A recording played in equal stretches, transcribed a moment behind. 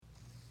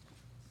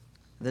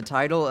The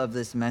title of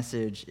this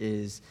message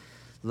is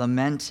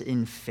Lament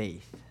in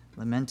Faith.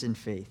 Lament in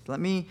Faith. Let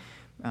me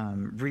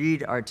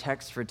read our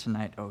text for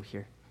tonight. Oh,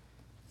 here.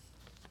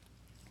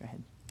 Go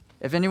ahead.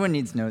 If anyone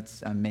needs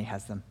notes, May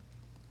has them.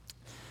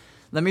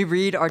 Let me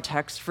read our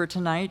text for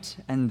tonight,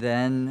 and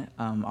then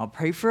I'll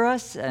pray for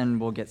us,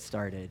 and we'll get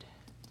started.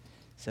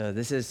 So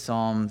this is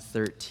Psalm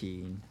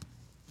 13.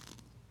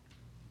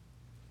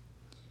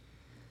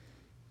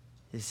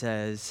 It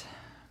says,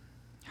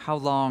 "How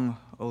long,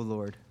 O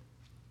Lord,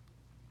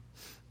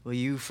 will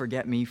you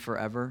forget me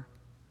forever?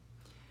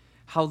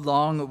 How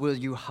long will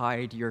you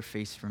hide your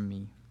face from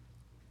me?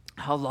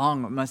 How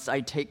long must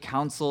I take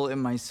counsel in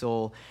my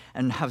soul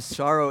and have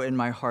sorrow in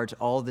my heart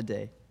all the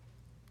day?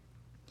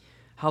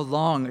 How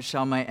long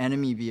shall my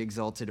enemy be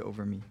exalted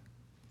over me?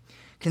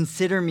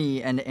 Consider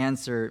me and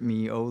answer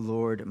me, O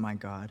Lord my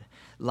God.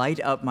 Light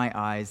up my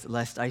eyes,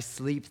 lest I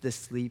sleep the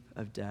sleep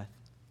of death.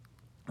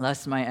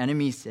 Lest my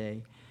enemies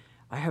say,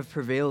 I have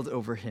prevailed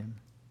over him.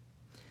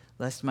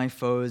 Lest my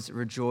foes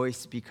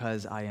rejoice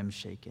because I am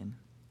shaken.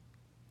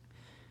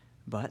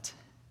 But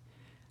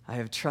I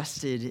have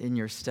trusted in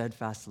your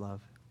steadfast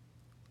love.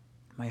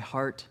 My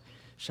heart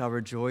shall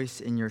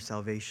rejoice in your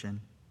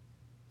salvation.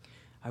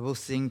 I will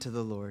sing to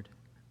the Lord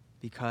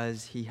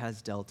because he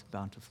has dealt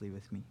bountifully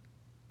with me."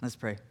 Let's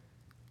pray.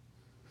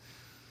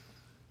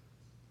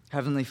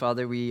 Heavenly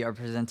Father, we are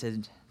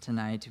presented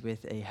tonight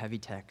with a heavy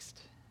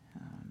text,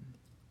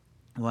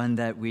 one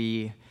that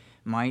we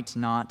might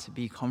not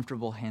be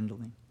comfortable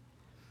handling.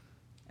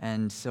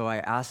 And so I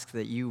ask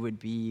that you would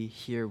be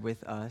here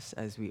with us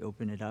as we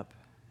open it up,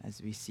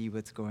 as we see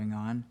what's going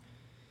on,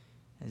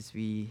 as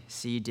we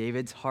see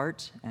David's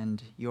heart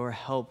and your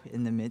help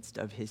in the midst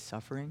of his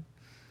suffering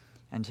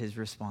and his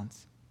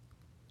response.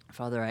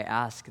 Father, I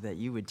ask that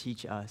you would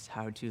teach us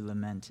how to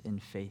lament in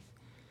faith,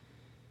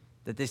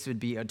 that this would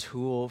be a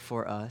tool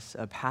for us,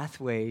 a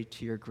pathway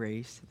to your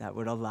grace that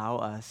would allow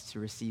us to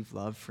receive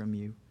love from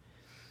you.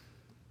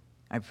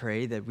 I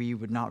pray that we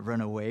would not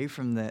run away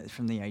from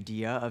the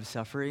idea of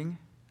suffering,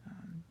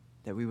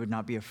 that we would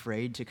not be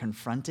afraid to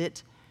confront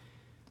it,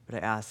 but I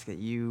ask that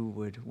you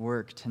would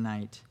work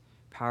tonight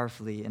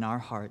powerfully in our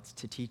hearts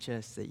to teach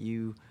us that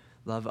you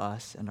love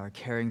us and are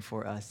caring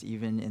for us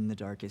even in the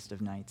darkest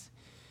of nights.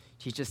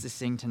 Teach us to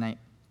sing tonight.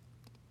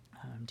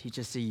 Teach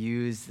us to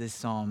use this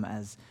psalm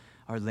as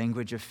our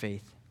language of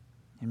faith,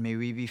 and may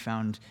we be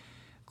found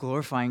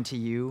glorifying to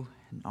you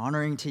and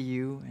honoring to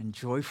you and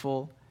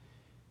joyful,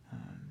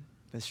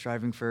 but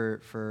striving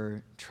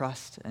for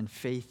trust and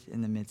faith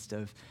in the midst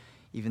of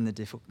even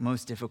the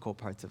most difficult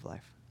parts of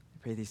life. I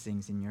pray these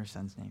things in your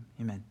Son's name.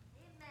 Amen.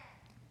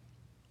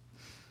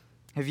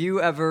 Have you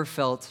ever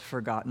felt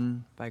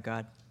forgotten by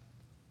God?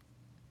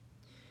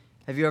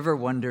 Have you ever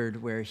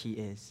wondered where he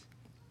is?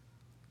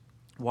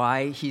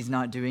 Why he's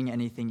not doing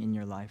anything in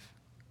your life?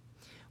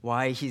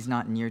 Why he's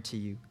not near to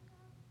you?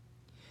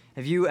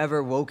 Have you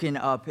ever woken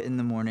up in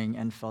the morning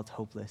and felt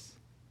hopeless?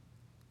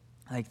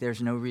 Like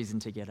there's no reason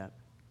to get up?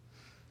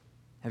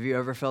 Have you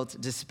ever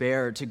felt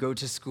despair to go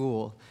to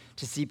school,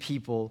 to see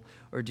people,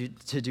 or to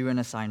do an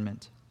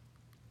assignment?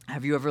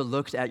 Have you ever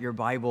looked at your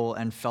Bible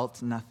and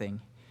felt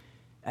nothing?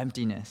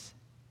 Emptiness,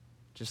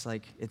 just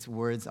like it's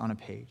words on a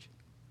page.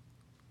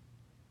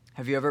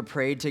 Have you ever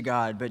prayed to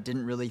God but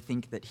didn't really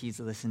think that he's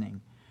listening?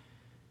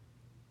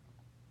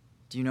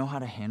 Do you know how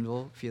to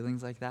handle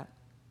feelings like that?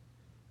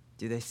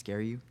 Do they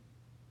scare you?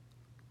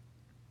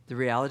 The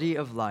reality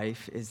of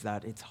life is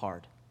that it's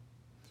hard,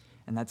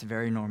 and that's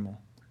very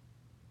normal.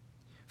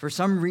 For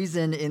some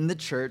reason in the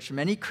church,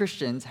 many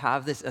Christians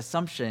have this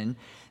assumption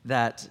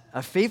that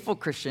a faithful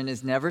Christian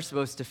is never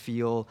supposed to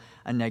feel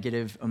a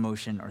negative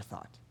emotion or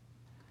thought.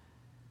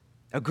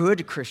 A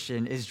good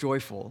Christian is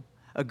joyful.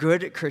 A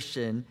good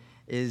Christian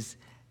is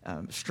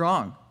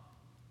strong.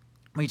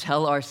 We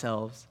tell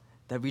ourselves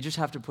that we just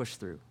have to push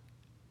through.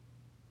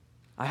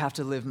 I have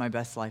to live my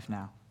best life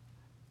now.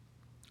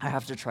 I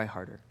have to try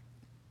harder.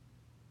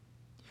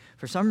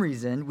 For some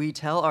reason, we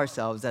tell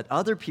ourselves that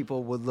other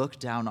people would look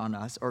down on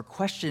us or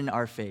question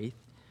our faith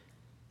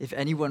if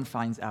anyone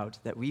finds out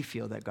that we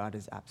feel that God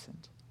is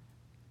absent.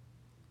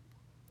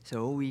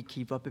 So we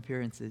keep up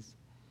appearances.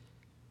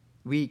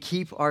 We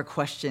keep our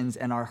questions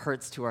and our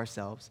hurts to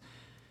ourselves.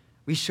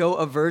 We show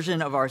a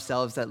version of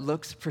ourselves that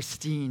looks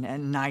pristine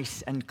and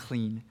nice and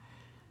clean,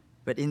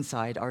 but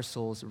inside our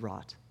souls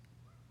rot.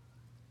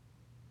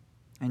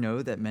 I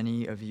know that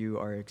many of you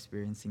are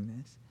experiencing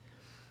this,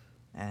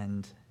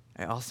 and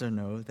I also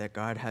know that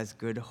God has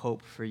good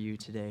hope for you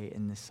today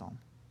in this psalm.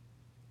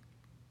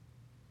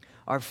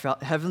 Our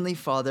Heavenly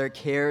Father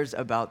cares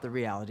about the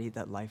reality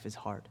that life is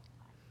hard.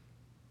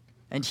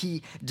 And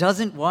he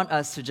doesn't want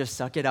us to just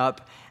suck it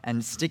up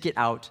and stick it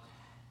out.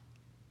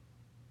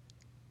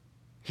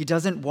 He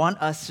doesn't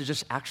want us to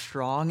just act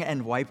strong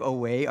and wipe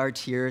away our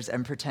tears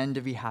and pretend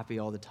to be happy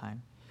all the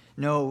time.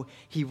 No,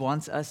 he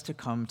wants us to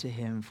come to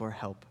him for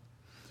help.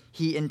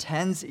 He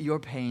intends your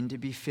pain to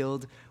be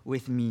filled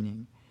with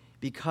meaning,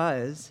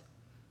 because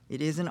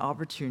it is an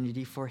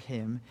opportunity for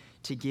him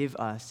to give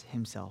us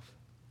himself.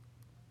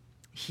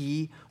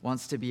 He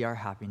wants to be our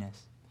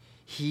happiness.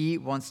 He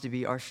wants to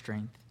be our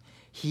strength.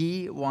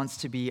 He wants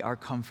to be our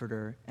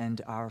comforter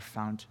and our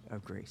fount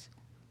of grace.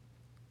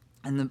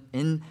 And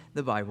in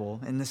the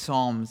Bible, in the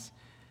Psalms,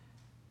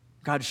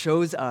 God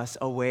shows us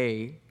a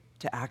way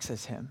to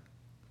access him.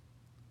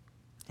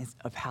 It's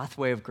a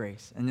pathway of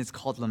grace, and it's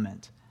called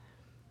lament.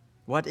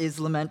 What is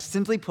lament?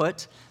 Simply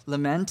put,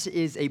 lament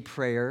is a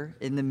prayer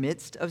in the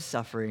midst of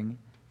suffering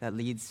that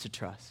leads to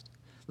trust.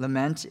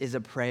 Lament is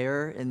a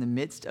prayer in the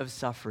midst of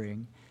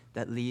suffering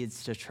that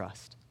leads to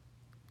trust.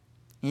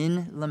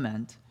 In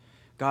lament,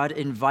 God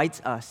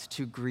invites us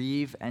to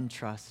grieve and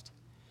trust,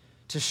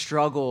 to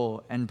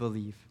struggle and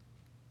believe.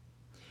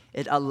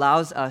 It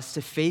allows us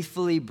to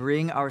faithfully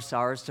bring our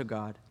sorrows to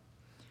God,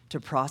 to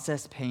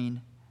process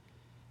pain,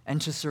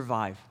 and to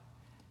survive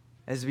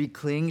as we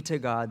cling to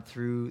God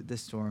through the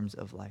storms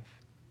of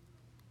life.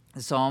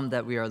 The psalm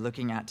that we are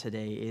looking at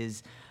today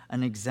is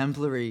an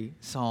exemplary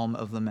psalm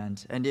of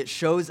lament, and it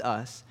shows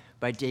us,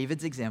 by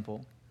David's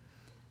example,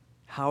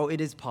 how it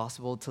is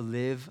possible to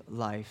live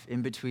life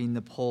in between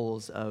the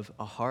poles of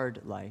a hard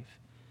life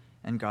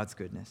and God's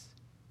goodness.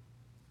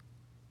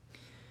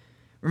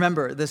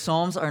 Remember, the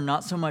Psalms are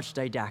not so much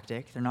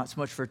didactic, they're not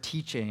so much for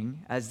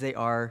teaching as they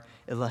are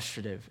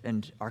illustrative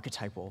and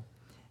archetypal.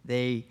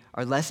 They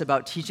are less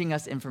about teaching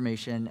us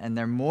information, and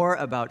they're more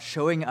about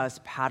showing us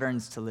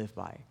patterns to live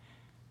by.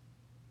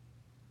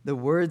 The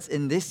words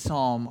in this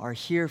psalm are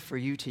here for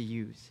you to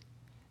use.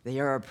 They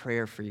are a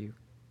prayer for you.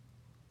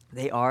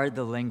 They are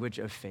the language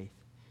of faith.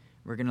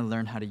 We're going to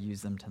learn how to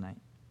use them tonight.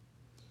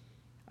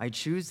 I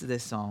choose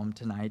this psalm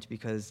tonight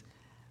because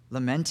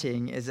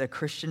lamenting is a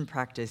Christian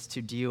practice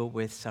to deal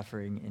with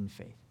suffering in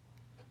faith.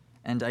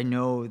 And I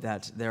know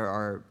that there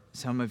are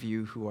some of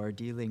you who are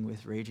dealing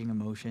with raging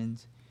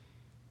emotions,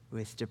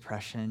 with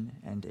depression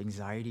and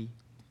anxiety,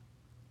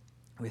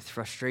 with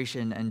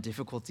frustration and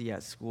difficulty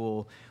at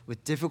school,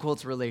 with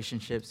difficult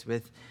relationships,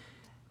 with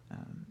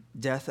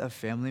death of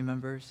family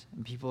members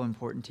and people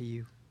important to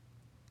you,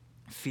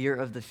 fear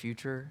of the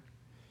future,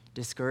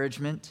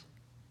 discouragement,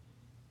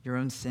 your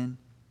own sin.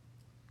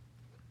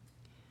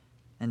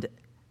 And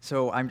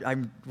so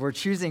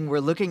we're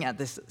looking at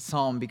this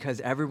psalm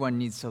because everyone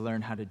needs to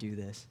learn how to do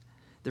this.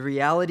 The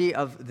reality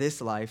of this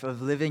life,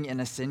 of living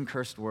in a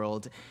sin-cursed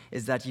world,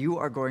 is that you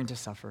are going to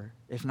suffer,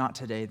 if not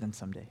today, then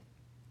someday.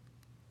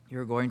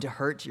 You're going to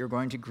hurt, you're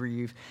going to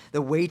grieve.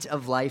 The weight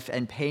of life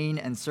and pain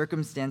and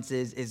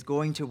circumstances is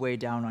going to weigh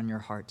down on your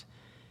heart,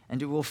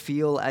 and it will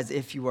feel as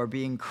if you are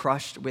being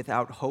crushed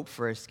without hope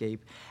for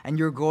escape, and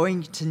you're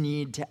going to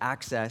need to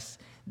access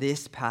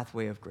this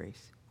pathway of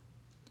grace.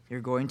 You're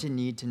going to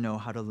need to know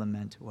how to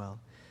lament well.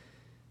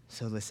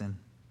 So listen,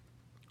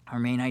 our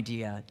main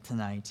idea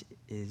tonight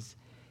is,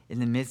 in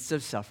the midst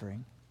of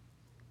suffering,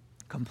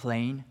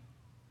 complain,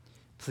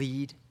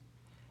 plead,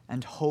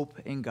 and hope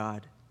in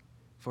God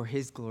for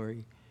his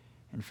glory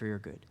and for your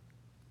good.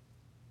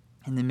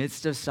 In the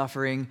midst of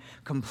suffering,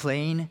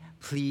 complain,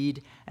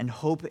 plead, and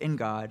hope in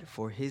God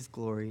for his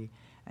glory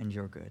and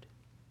your good.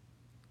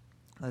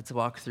 Let's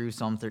walk through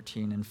Psalm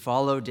 13 and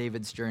follow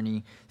David's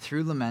journey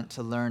through lament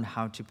to learn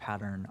how to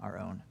pattern our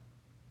own.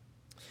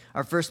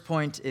 Our first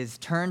point is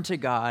turn to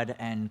God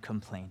and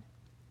complain.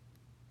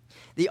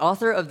 The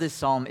author of this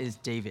psalm is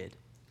David.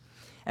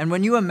 And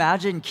when you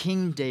imagine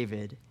King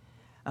David,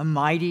 a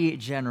mighty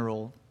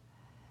general,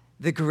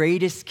 the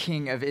greatest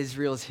king of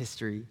Israel's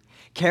history,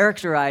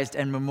 characterized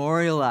and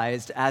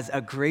memorialized as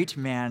a great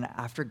man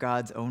after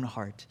God's own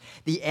heart,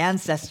 the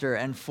ancestor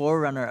and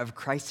forerunner of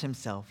Christ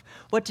himself,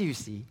 what do you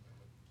see?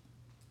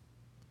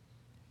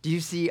 Do you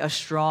see a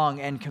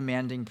strong and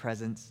commanding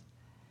presence?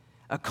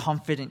 A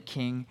confident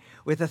king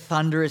with a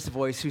thunderous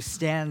voice who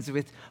stands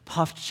with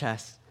puffed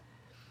chest,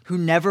 who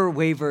never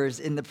wavers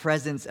in the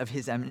presence of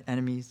his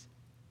enemies?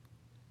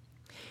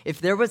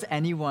 If there was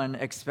anyone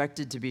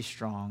expected to be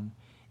strong,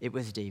 it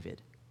was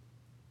David.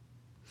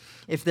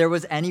 If there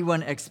was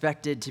anyone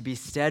expected to be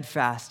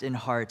steadfast in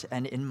heart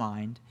and in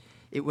mind,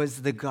 it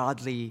was the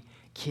godly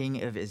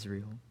King of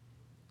Israel.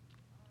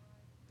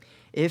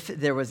 If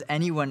there was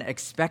anyone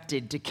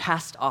expected to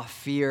cast off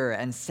fear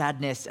and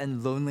sadness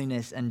and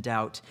loneliness and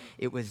doubt,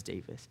 it was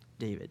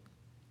David.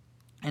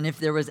 And if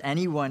there was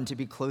anyone to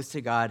be close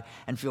to God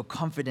and feel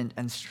confident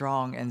and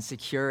strong and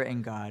secure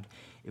in God,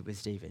 it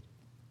was David.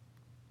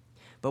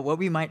 But what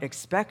we might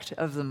expect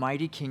of the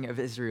mighty king of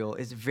Israel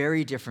is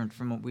very different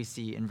from what we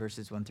see in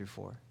verses 1 through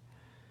 4.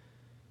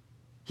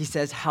 He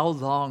says, "How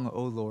long,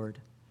 O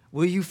Lord,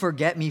 will you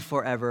forget me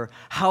forever?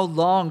 How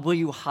long will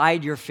you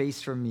hide your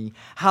face from me?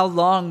 How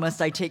long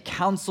must I take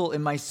counsel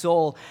in my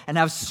soul and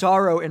have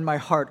sorrow in my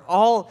heart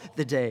all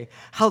the day?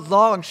 How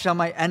long shall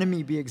my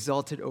enemy be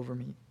exalted over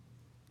me?"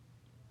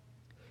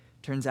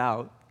 Turns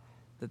out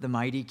that the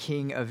mighty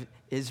king of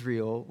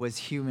Israel was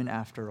human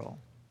after all.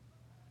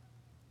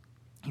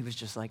 He was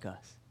just like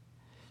us.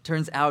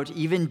 Turns out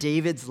even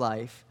David's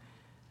life,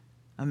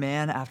 a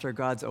man after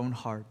God's own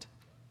heart,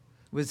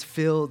 was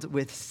filled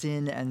with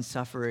sin and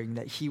suffering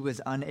that he was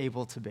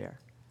unable to bear.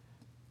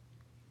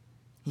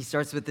 He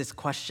starts with this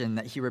question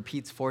that he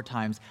repeats 4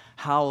 times,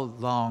 "How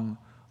long,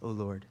 O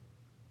Lord?"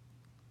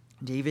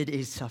 David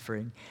is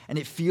suffering, and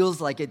it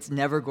feels like it's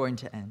never going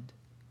to end.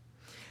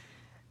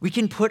 We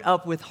can put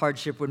up with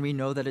hardship when we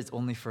know that it's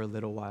only for a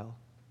little while,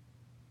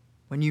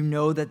 when you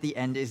know that the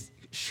end is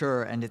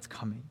sure and it's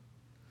coming.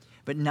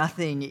 But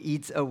nothing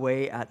eats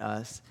away at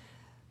us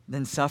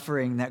than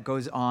suffering that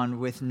goes on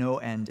with no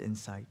end in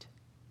sight.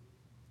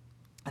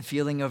 A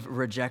feeling of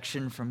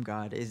rejection from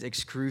God is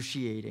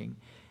excruciating,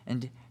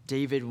 and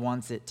David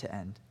wants it to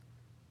end.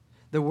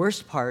 The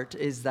worst part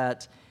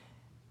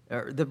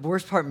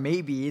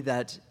may be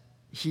that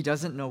he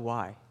doesn't know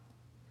why.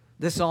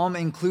 The psalm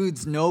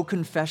includes no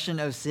confession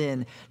of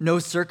sin, no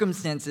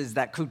circumstances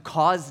that could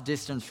cause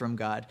distance from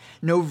God,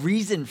 no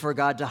reason for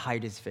God to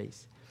hide his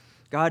face.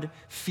 God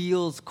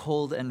feels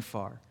cold and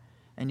far,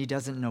 and he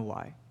doesn't know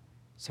why,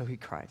 so he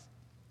cries.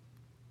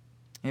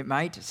 It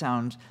might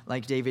sound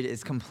like David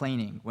is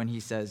complaining when he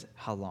says,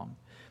 "How long?"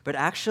 But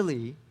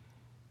actually,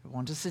 I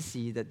want us to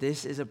see that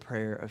this is a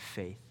prayer of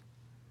faith.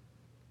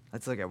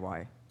 Let's look at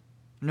why.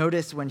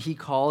 Notice when he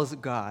calls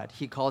God,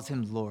 he calls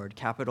him Lord,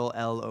 capital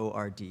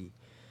Lord.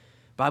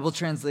 Bible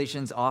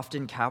translations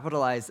often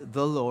capitalize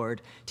the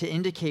Lord to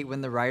indicate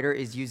when the writer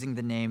is using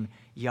the name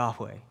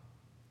Yahweh,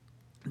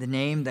 the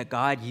name that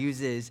God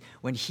uses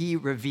when he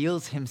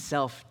reveals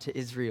himself to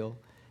Israel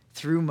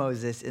through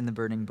Moses in the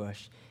burning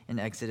bush in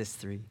Exodus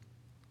 3.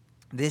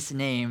 This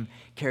name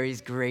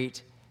carries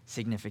great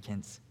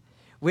significance.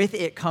 With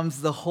it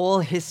comes the whole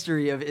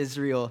history of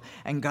Israel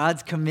and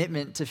God's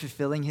commitment to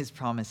fulfilling his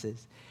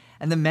promises.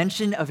 And the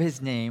mention of his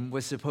name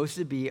was supposed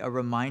to be a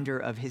reminder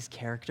of his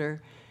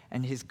character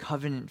and his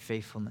covenant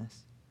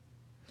faithfulness.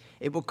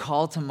 It will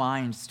call to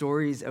mind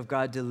stories of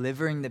God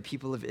delivering the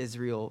people of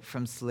Israel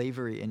from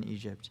slavery in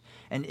Egypt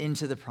and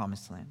into the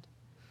promised land.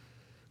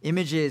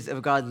 Images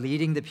of God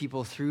leading the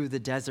people through the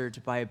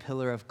desert by a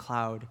pillar of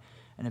cloud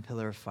and a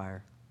pillar of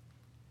fire.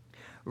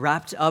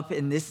 Wrapped up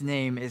in this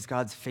name is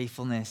God's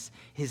faithfulness,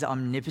 his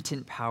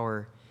omnipotent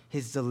power,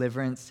 his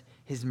deliverance,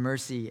 his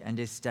mercy, and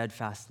his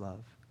steadfast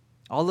love.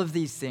 All of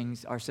these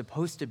things are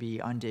supposed to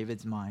be on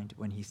David's mind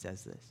when he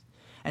says this.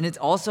 And it's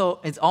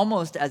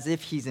almost as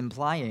if he's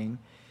implying,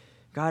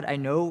 God, I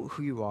know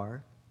who you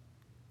are,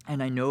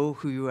 and I know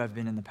who you have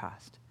been in the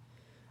past.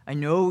 I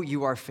know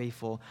you are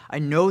faithful. I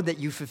know that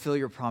you fulfill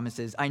your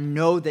promises. I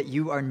know that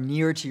you are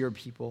near to your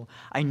people.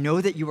 I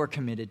know that you are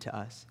committed to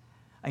us.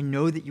 I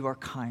know that you are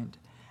kind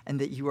and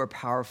that you are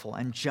powerful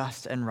and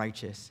just and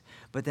righteous.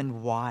 But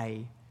then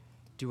why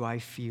do I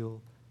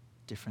feel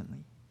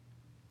differently?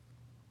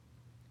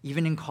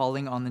 Even in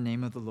calling on the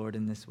name of the Lord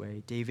in this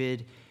way,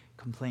 David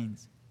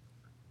complains.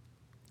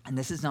 And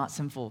this is not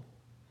sinful.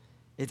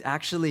 It's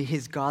actually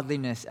his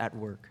godliness at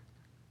work.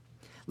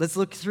 Let's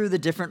look through the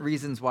different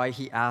reasons why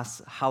he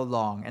asks how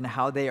long and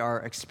how they are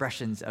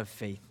expressions of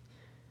faith.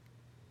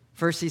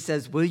 First, he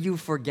says, "Will you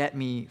forget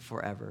me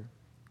forever?"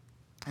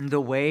 And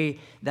the way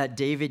that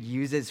David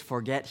uses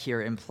forget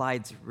here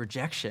implies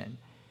rejection.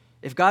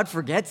 If God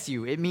forgets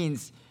you, it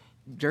means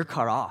you're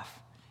cut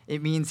off.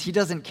 It means he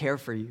doesn't care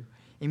for you.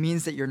 It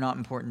means that you're not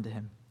important to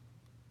him.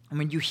 And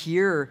when you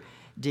hear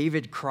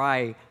David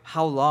cry,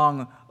 "How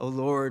long, O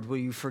Lord, will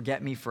you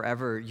forget me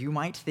forever?" you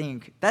might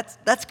think,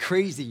 that's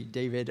crazy,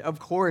 David. Of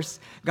course,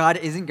 God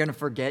isn't going to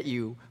forget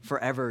you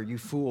forever, you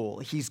fool.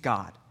 He's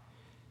God.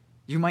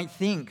 You might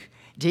think,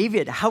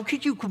 David, how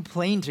could you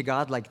complain to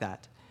God like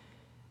that?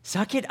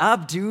 Suck it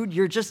up, dude.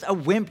 You're just a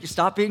wimp.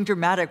 Stop being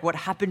dramatic. What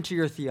happened to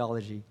your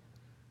theology?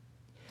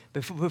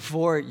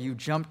 Before you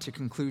jump to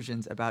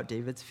conclusions about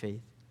David's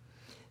faith,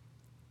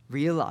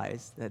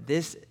 realize that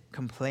this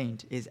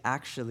complaint is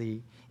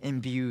actually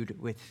imbued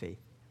with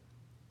faith.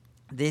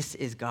 This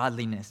is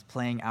godliness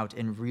playing out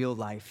in real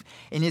life.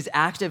 In his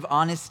act of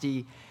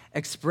honesty,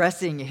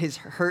 expressing his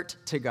hurt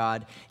to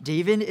God,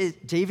 David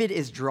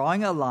is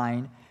drawing a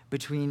line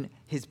between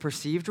his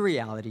perceived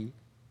reality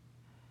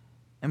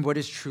and what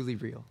is truly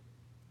real.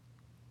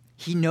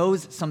 He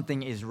knows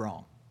something is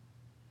wrong.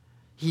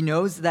 He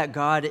knows that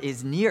God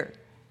is near.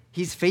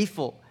 He's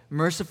faithful,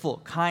 merciful,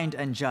 kind,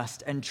 and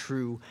just and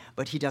true,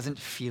 but he doesn't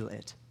feel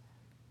it.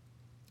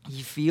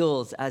 He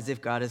feels as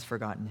if God has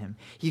forgotten him.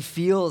 He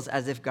feels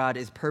as if God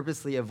is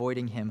purposely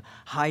avoiding him,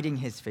 hiding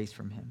his face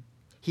from him.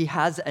 He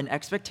has an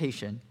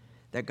expectation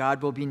that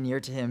God will be near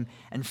to him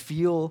and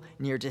feel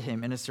near to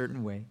him in a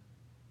certain way.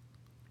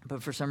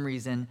 But for some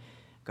reason,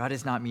 God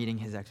is not meeting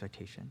his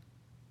expectation.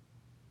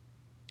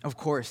 Of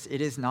course,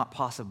 it is not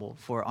possible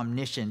for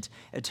omniscient,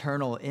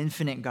 eternal,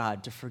 infinite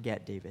God to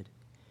forget David.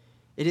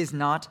 It is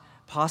not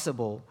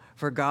possible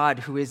for God,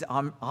 who is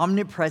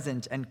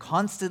omnipresent and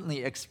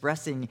constantly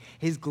expressing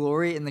his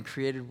glory in the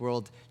created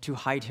world, to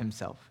hide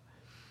himself.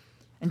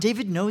 And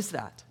David knows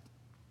that,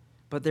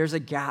 but there's a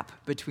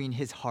gap between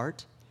his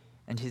heart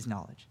and his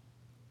knowledge.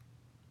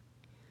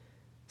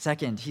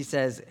 Second, he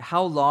says,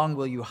 "How long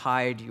will you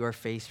hide your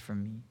face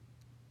from me?"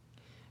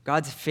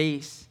 God's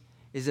face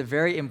is a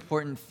very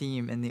important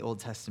theme in the Old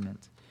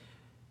Testament.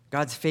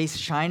 God's face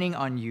shining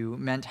on you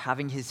meant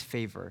having his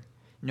favor,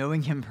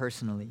 knowing him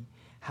personally,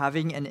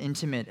 having an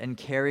intimate and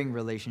caring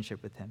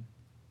relationship with him.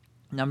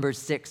 Numbers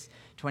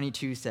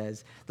 6:22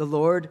 says, "The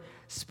Lord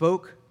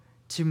spoke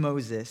to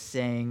Moses,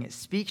 saying,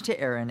 "Speak to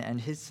Aaron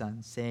and his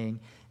sons, saying,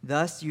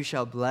 'Thus you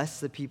shall bless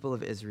the people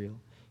of Israel.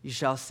 You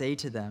shall say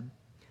to them,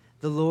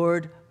 the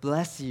Lord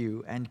bless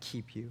you and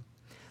keep you.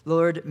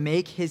 Lord,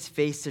 make his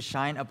face to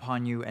shine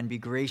upon you and be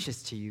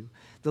gracious to you.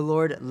 The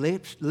Lord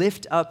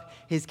lift up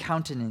his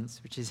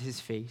countenance,'" which is his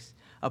face,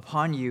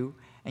 "'upon you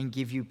and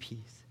give you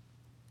peace.'"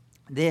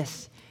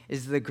 This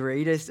is the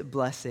greatest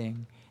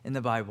blessing in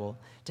the Bible,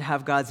 to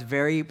have God's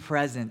very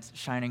presence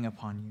shining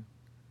upon you.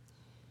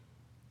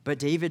 But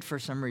David, for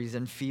some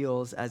reason,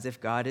 feels as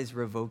if God is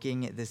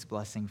revoking this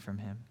blessing from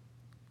him.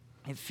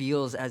 It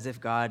feels as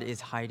if God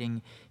is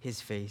hiding his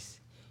face,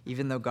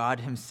 even though God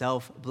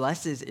himself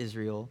blesses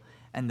Israel,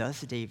 and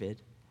thus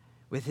David,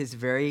 with his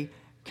very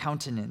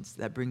countenance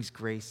that brings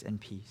grace and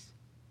peace.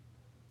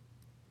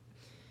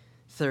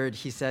 Third,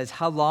 he says,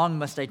 "How long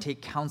must I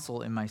take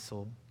counsel in my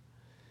soul?"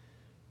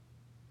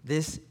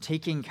 This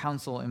taking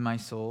counsel in my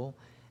soul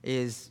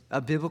is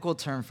a biblical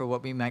term for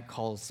what we might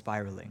call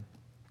spiraling.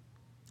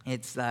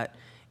 It's that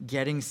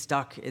getting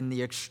stuck in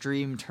the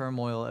extreme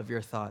turmoil of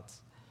your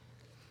thoughts,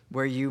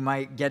 where you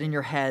might get in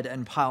your head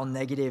and pile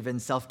negative and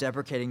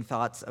self-deprecating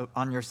thoughts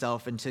on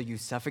yourself until you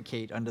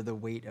suffocate under the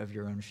weight of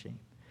your own shame.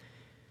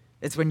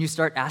 It's when you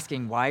start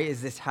asking, why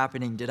is this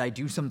happening? Did I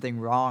do something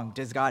wrong?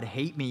 Does God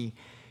hate me?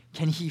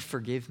 Can he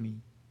forgive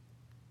me?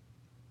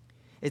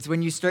 It's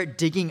when you start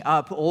digging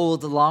up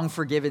old,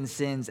 long-forgiven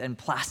sins and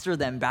plaster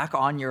them back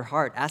on your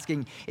heart,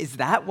 asking, is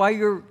that why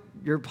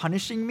you're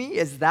punishing me?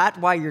 Is that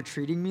why you're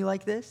treating me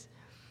like this?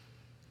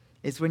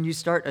 It's when you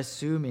start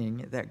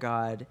assuming that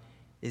God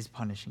is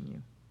punishing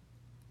you.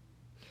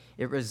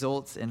 It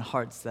results in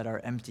hearts that are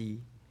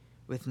empty,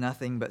 with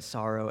nothing but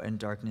sorrow and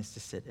darkness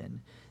to sit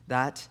in.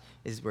 That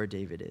is where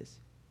David is.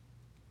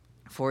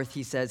 Fourth,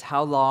 he says,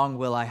 "How long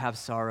will I have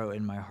sorrow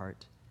in my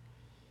heart?"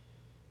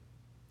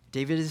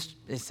 David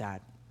is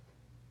sad.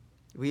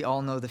 We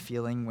all know the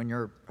feeling when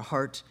your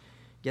heart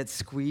gets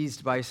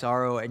squeezed by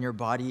sorrow and your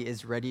body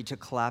is ready to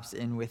collapse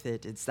in with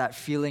it. It's that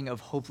feeling of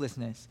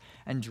hopelessness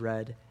and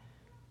dread.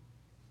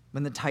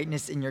 When the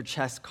tightness in your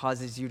chest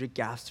causes you to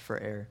gasp for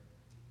air.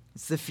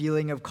 It's the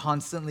feeling of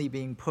constantly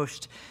being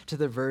pushed to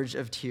the verge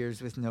of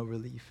tears with no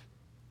relief.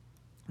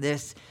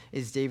 This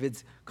is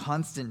David's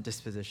constant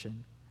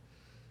disposition,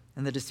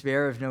 and the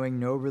despair of knowing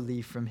no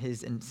relief from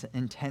his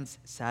intense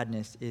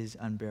sadness is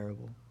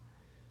unbearable.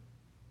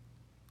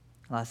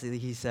 Lastly,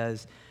 he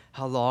says,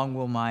 "How long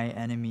will my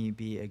enemy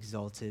be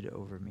exalted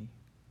over me?"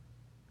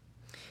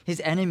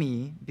 His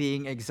enemy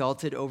being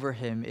exalted over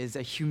him is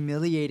a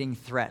humiliating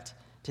threat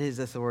to his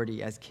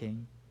authority as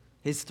king.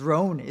 His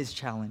throne is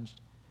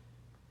challenged.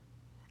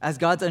 As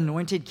God's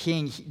anointed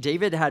king,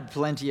 David had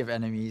plenty of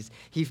enemies.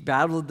 He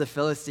battled the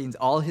Philistines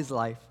all his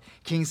life.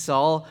 King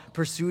Saul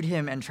pursued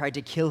him and tried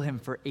to kill him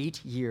for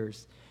 8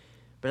 years.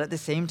 But at the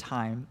same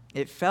time,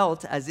 it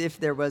felt as if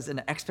there was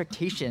an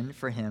expectation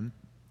for him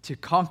to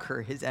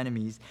conquer his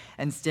enemies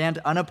and stand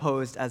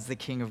unopposed as the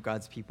king of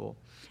God's people,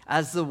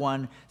 as the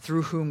one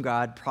through whom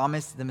God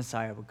promised the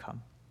Messiah would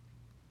come.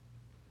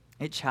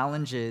 It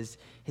challenges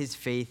his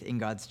faith in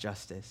God's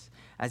justice.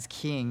 As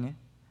king,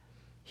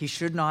 he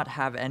should not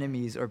have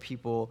enemies or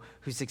people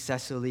who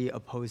successfully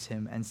oppose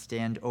him and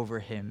stand over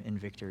him in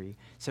victory.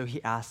 So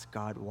he asks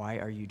God, why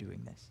are you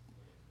doing this?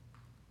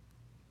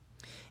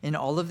 In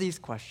all of these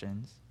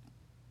questions,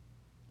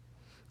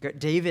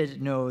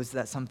 David knows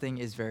that something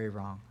is very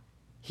wrong.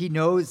 He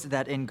knows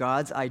that in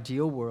God's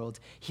ideal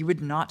world, he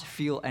would not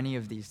feel any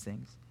of these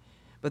things.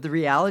 But the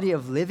reality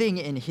of living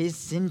in his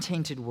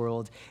sin-tainted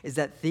world is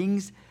that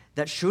things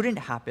that shouldn't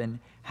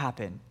happen,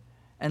 happen,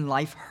 and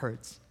life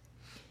hurts.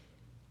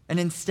 And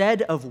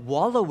instead of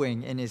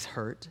wallowing in his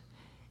hurt,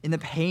 in the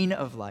pain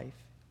of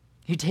life,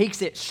 he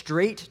takes it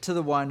straight to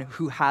the one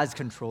who has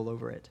control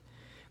over it.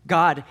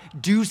 God,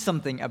 do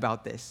something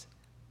about this.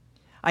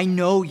 I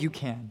know you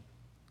can.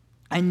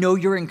 I know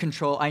you're in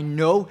control. I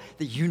know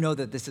that you know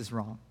that this is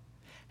wrong.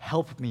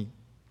 Help me.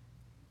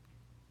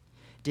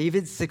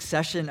 David's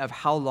succession of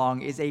how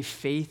long is a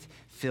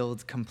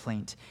faith-filled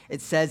complaint.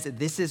 It says,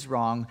 this is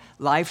wrong.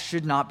 Life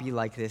should not be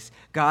like this.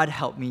 God,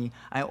 help me.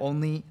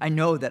 I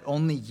know that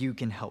only you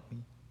can help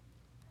me.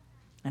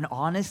 And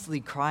honestly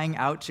crying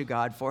out to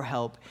God for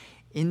help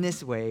in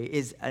this way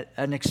is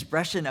an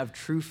expression of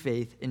true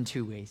faith in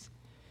 2 ways.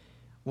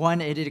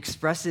 One, it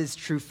expresses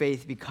true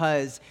faith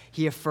because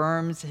he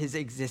affirms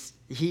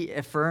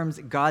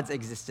God's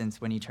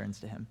existence when he turns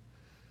to him.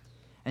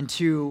 And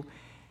 2,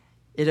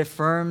 it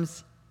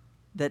affirms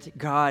that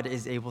God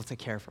is able to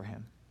care for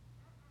him.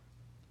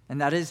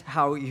 And that is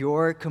how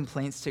your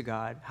complaints to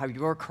God, how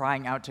your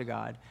crying out to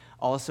God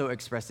also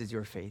expresses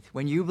your faith.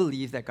 When you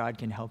believe that God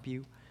can help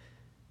you,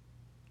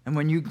 and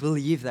when you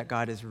believe that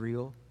God is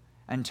real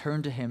and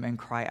turn to him and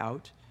cry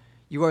out,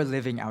 you are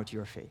living out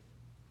your faith.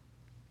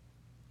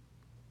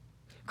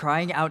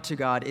 Crying out to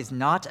God is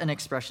not an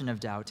expression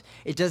of doubt.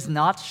 It does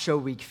not show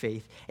weak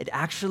faith. It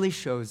actually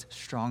shows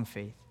strong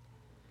faith.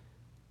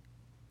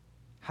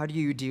 How do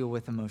you deal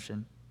with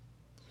emotion?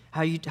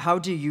 How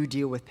do you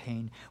deal with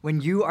pain?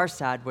 When you are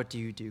sad, what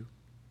do? Do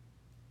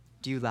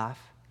you laugh?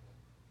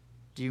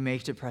 Do you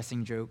make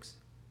depressing jokes?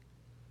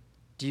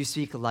 Do you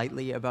speak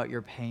lightly about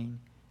your pain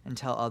and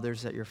tell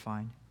others that you're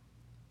fine?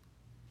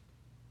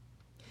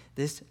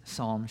 This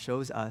psalm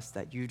shows us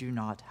that you do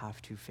not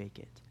have to fake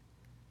it.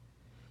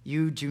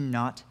 You do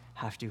not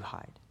have to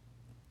hide.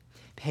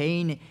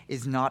 Pain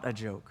is not a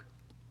joke.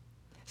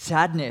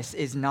 Sadness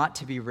is not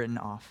to be written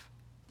off.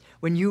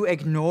 When you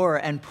ignore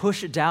and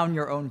push down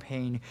your own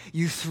pain,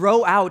 you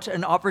throw out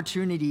an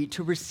opportunity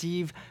to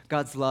receive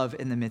God's love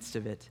in the midst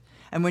of it.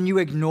 And when you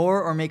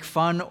ignore or make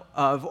fun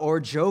of or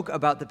joke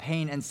about the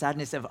pain and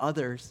sadness of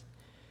others,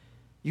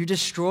 you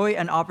destroy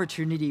an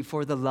opportunity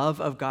for the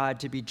love of God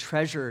to be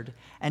treasured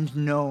and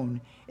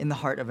known in the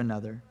heart of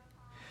another.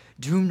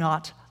 Do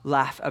not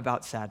laugh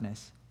about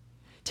sadness.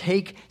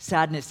 Take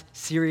sadness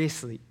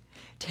seriously.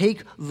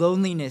 Take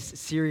loneliness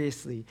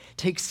seriously.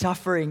 Take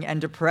suffering and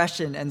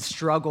depression and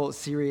struggle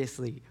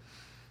seriously.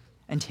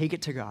 And take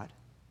it to God.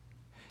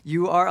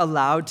 You are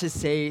allowed to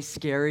say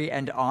scary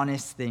and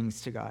honest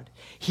things to God.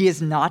 He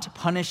is not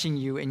punishing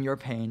you in your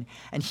pain,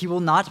 and he will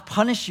not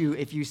punish you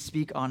if you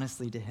speak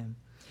honestly to him.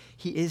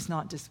 He is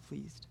not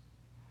displeased.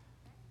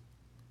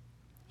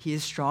 He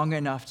is strong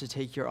enough to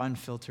take your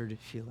unfiltered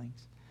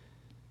feelings.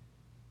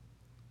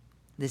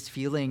 This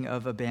feeling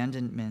of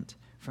abandonment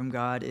from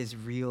God is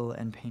real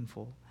and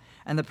painful,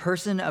 and the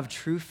person of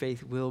true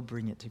faith will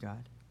bring it to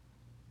God.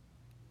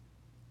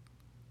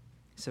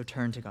 So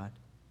turn to God,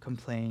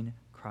 complain,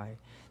 cry.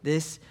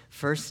 This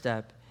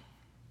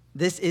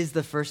is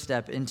the first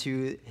step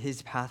into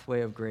his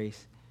pathway of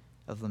grace,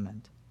 of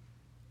lament.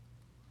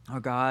 Our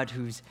God,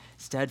 whose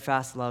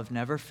steadfast love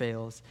never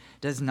fails,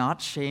 does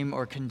not shame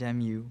or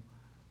condemn you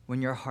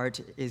when your heart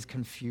is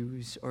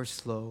confused or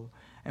slow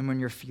and when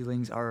your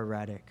feelings are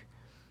erratic.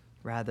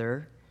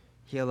 Rather,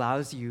 he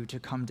allows you to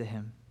come to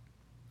him,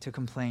 to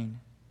complain,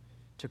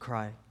 to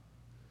cry,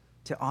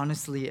 to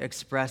honestly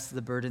express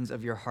the burdens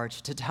of your heart,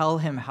 to tell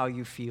him how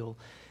you feel.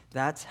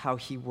 That's how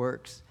he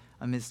works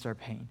amidst our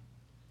pain.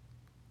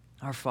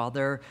 Our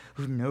Father,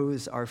 who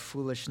knows our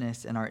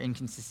foolishness and our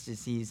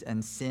inconsistencies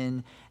and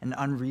sin and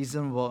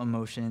unreasonable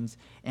emotions,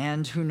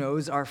 and who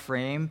knows our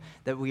frame,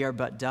 that we are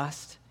but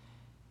dust,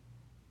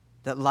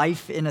 that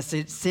life in a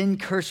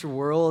sin-cursed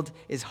world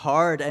is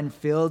hard and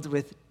filled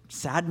with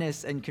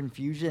sadness and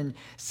confusion,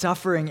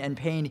 suffering and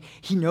pain.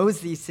 He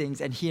knows these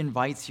things, and he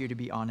invites you to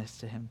be honest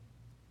to him,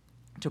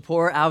 to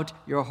pour out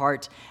your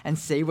heart and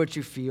say what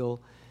you feel,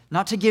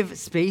 not to give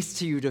space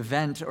to you to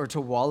vent or to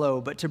wallow,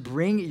 but to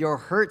bring your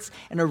hurts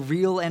in a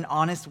real and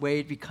honest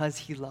way because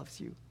he loves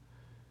you.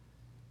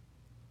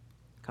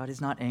 God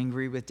is not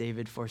angry with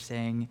David for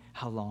saying,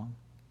 "How long?"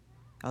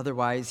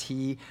 Otherwise,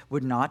 he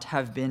would not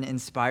have been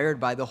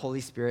inspired by the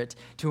Holy Spirit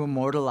to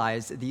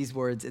immortalize these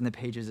words in the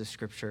pages of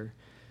Scripture.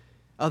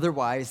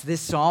 Otherwise,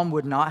 this psalm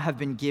would not have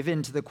been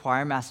given to the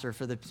choir master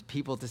for the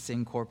people to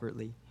sing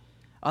corporately.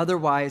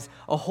 Otherwise,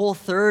 a whole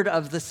third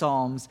of the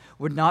Psalms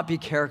would not be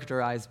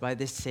characterized by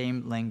this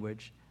same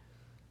language.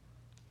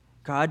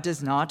 God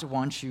does not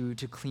want you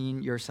to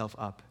clean yourself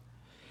up.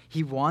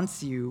 He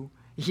does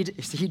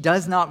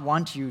not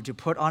want you to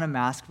put on a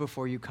mask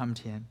before you come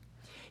to him.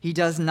 He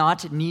does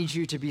not need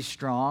you to be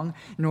strong,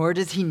 nor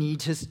does he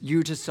need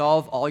you to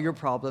solve all your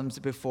problems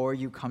before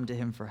you come to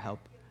him for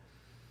help.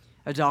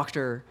 A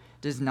doctor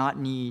does not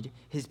need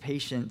his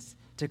patients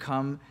to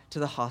come to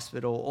the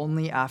hospital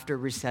only after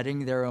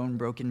resetting their own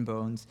broken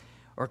bones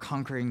or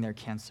conquering their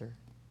cancer.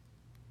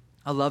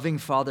 A loving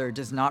father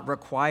does not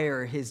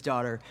require his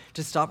daughter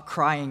to stop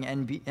crying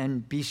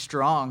and be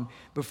strong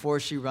before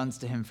she runs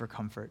to him for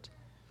comfort.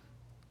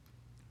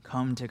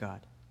 Come to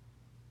God.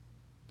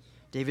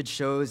 David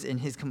shows in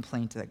his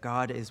complaint that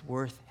God is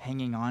worth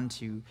hanging on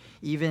to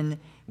even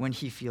when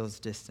he feels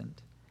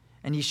distant.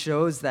 And he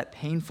shows that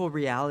painful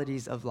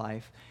realities of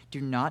life do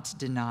not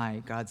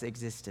deny God's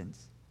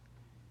existence,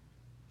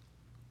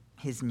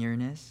 his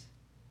nearness,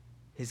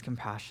 his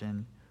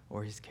compassion,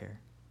 or his care.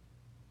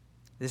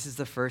 This is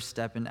the first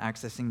step in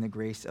accessing the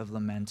grace of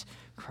lament,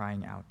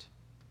 crying out.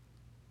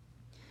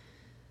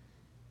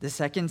 The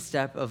second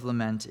step of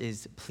lament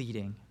is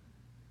pleading.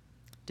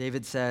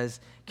 David says,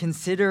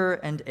 "Consider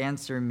and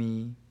answer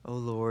me, O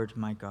Lord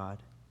my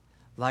God.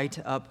 Light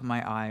up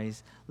my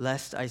eyes,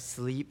 lest I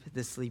sleep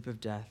the sleep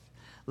of death,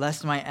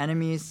 lest my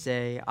enemies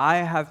say, I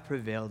have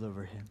prevailed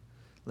over him,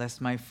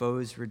 lest my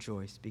foes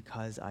rejoice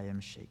because I am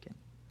shaken."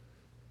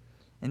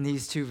 In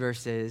these two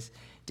verses,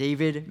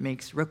 David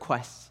makes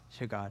requests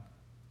to God.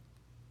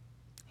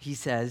 He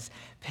says,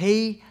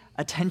 "Pay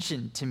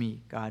attention to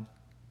me, God.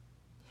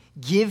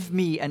 Give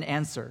me an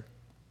answer."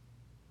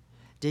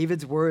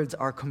 David's words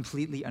are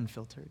completely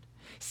unfiltered.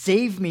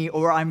 Save me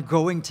or I'm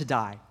going to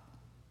die.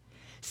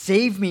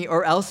 Save me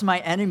or else my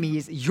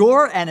enemies,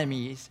 your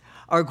enemies,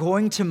 are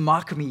going to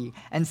mock me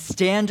and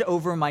stand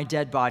over my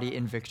dead body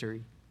in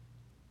victory.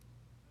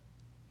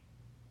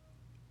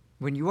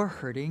 When you are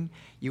hurting,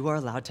 you are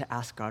allowed to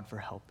ask God for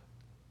help.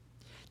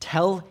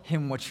 Tell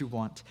him what you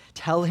want.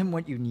 Tell him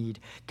what you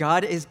need.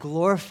 God is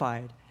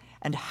glorified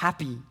and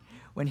happy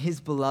when his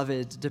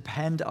beloved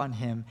depend on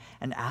him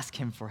and ask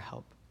him for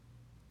help.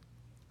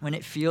 When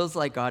it feels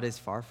like God is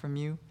far from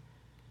you,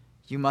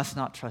 You must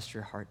not trust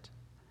your heart.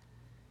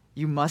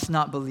 You must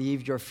not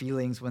believe your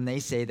feelings when they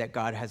say that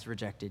God has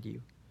rejected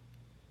you.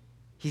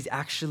 He's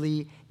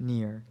actually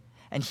near,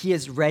 and he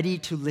is ready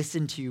to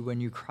listen to you when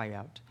you cry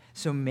out.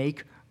 So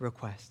make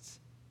requests.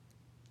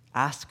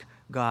 Ask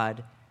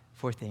God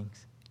for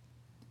things.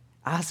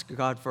 Ask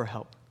God for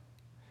help.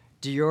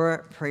 Do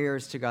your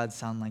prayers to God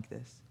sound like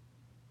this?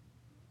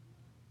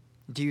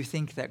 Do you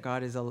think that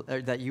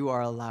that you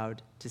are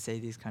allowed to say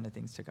these kind of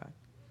things to God?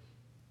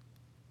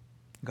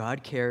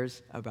 God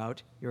cares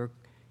about your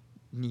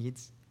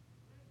needs,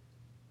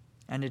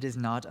 and it is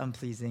not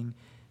unpleasing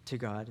to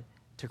God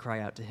to cry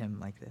out to him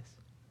like this.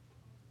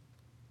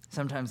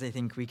 Sometimes I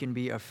think we can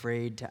be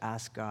afraid to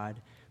ask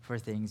God for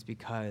things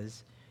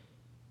because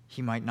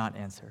he might not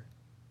answer.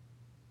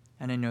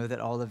 And I know that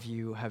all of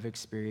you have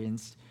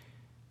experienced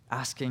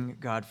asking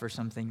God for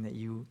something that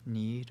you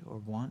need or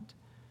want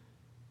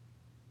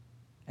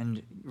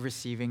and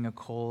receiving a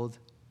cold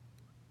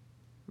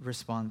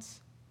response,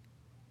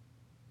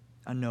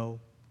 a no,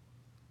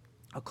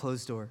 a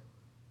closed door.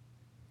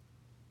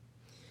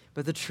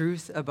 But the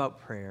truth about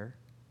prayer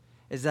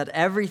is that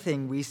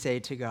everything we say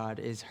to God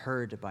is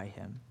heard by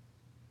him.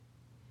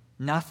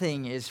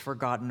 Nothing is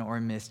forgotten or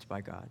missed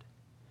by God.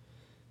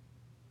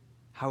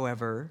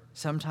 However,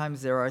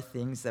 sometimes there are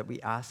things that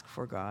we ask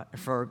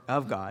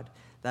of God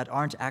that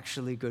aren't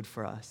actually good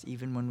for us,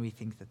 even when we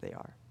think that they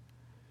are.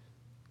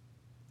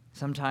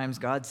 Sometimes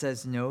God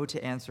says no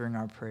to answering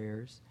our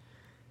prayers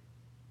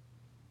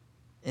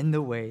in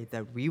the way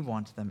that we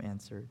want them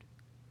answered,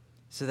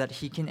 so that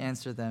he can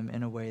answer them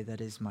in a way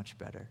that is much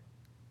better.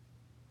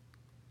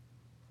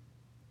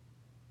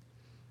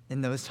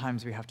 In those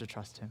times, we have to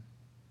trust him.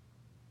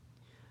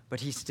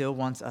 But he still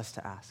wants us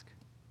to ask.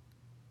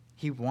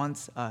 He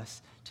wants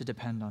us to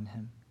depend on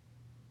him.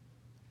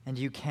 And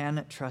you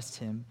can trust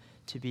him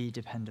to be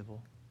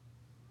dependable.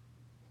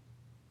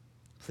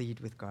 Plead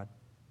with God.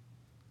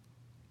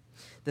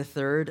 The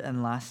third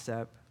and last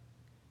step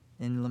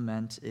in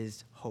lament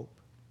is hope.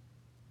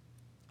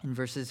 In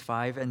verses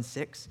 5 and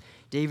 6,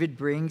 David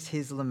brings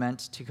his lament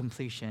to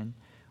completion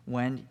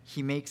when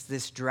he makes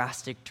this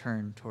drastic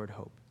turn toward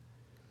hope.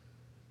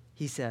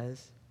 He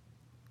says,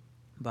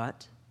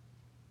 "But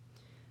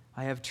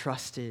I have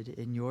trusted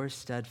in your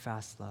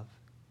steadfast love.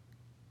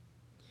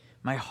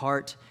 My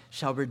heart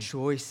shall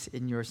rejoice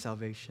in your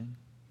salvation.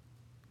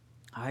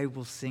 I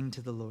will sing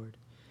to the Lord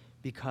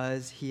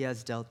because he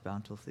has dealt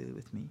bountifully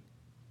with me."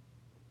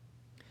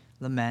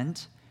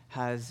 Lament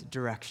has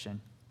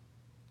direction.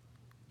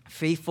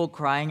 Faithful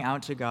crying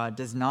out to God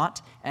does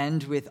not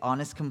end with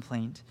honest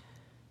complaint.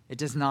 It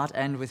does not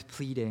end with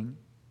pleading,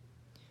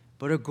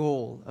 but a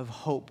goal of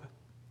hope,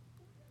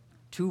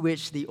 to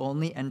which the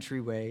only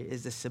entryway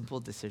is a simple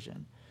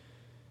decision: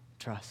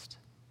 trust.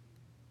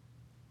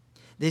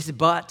 This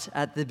 "but"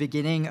 at the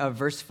beginning of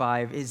verse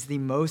 5 is the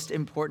most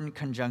important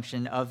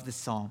conjunction of the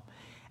psalm,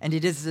 and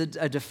it is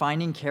a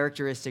defining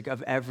characteristic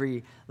of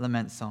every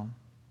lament psalm.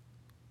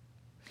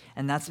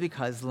 And that's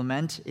because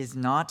lament is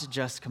not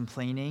just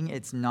complaining,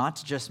 it's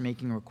not just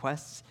making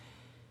requests,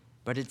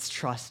 but it's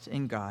trust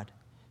in God,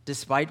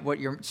 despite what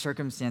your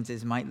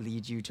circumstances might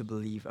lead you to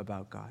believe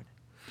about God.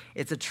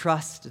 It's a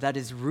trust that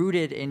is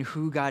rooted in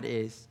who God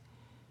is,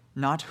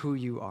 not who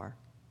you are.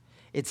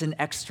 It's an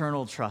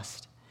external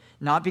trust,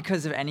 not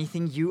because of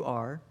anything you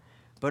are,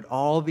 but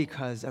all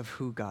because of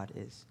who God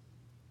is.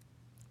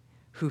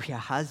 Who he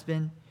has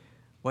been,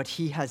 what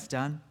he has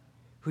done,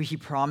 who he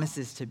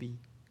promises to be.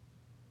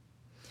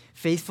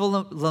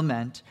 Faithful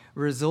lament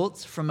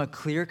results from a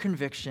clear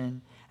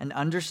conviction and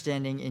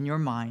understanding in your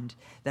mind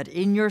that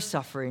in your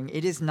suffering,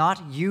 it is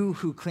not you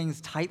who clings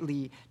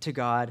tightly to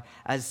God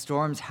as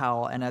storms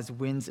howl and as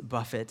winds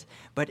buffet,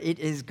 but it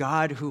is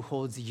God who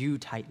holds you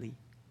tightly.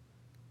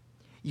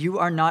 You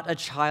are not a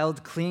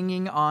child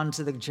clinging on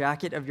to the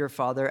jacket of your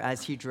father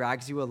as he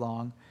drags you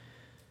along,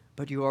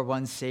 but you are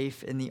one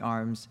safe in the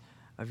arms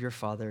of your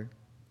father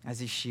as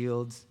he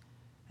shields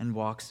and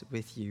walks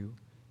with you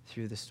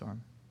through the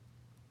storm.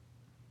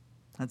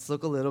 Let's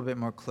look a little bit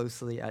more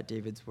closely at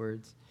David's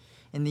words.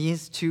 In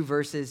these two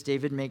verses,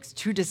 David makes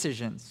two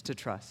decisions to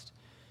trust,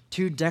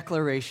 two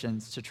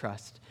declarations to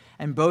trust,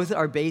 and both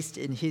are based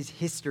in his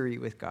history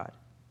with God.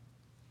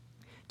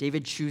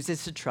 David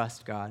chooses to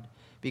trust God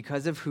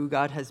because of who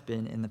God has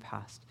been in the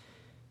past.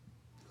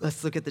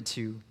 Let's look at the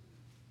two.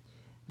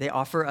 They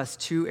offer us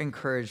two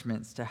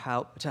encouragements to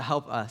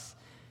help us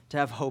to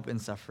have hope in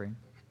suffering.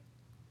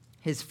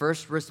 His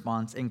first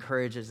response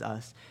encourages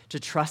us to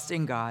trust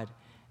in God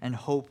and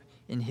hope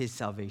in his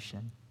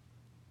salvation.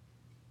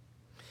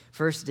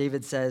 First,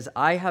 David says,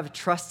 "I have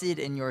trusted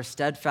in your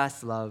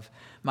steadfast love.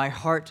 My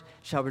heart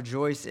shall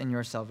rejoice in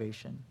your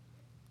salvation."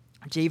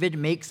 David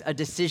makes a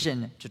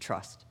decision to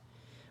trust.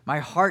 My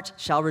heart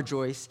shall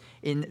rejoice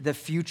in the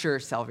future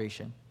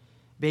salvation,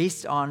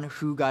 based on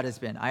who God has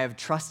been. I have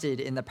trusted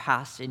in the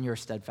past in your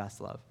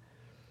steadfast love.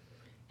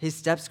 His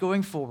steps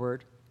going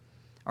forward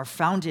are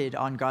founded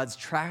on God's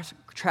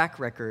track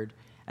record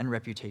and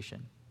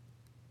reputation.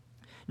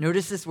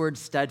 Notice this word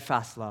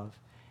steadfast love.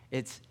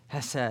 It's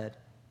hesed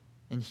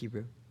in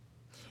Hebrew.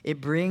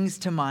 It brings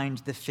to mind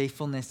the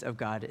faithfulness of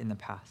God in the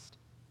past.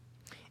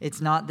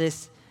 It's not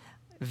this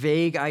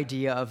vague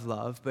idea of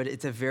love, but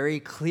it's a very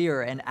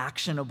clear and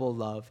actionable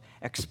love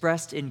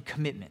expressed in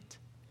commitment.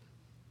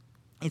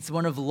 It's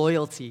one of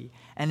loyalty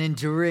and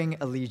enduring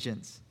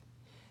allegiance.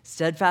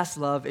 Steadfast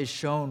love is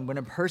shown when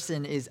a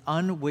person is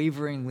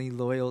unwaveringly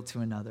loyal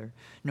to another,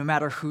 no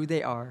matter who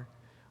they are,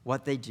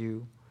 what they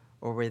do,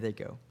 or where they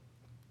go.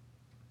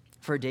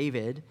 For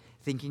David,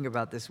 thinking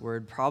about this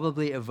word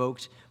probably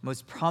evoked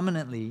most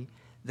prominently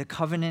the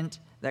covenant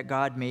that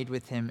God made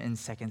with him in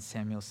 2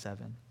 Samuel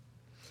 7.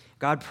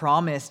 God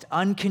promised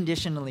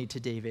unconditionally to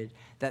David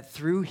that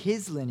through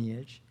his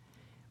lineage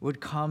would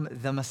come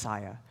the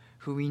Messiah,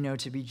 who we know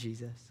to be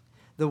Jesus,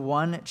 the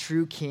one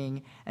true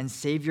King and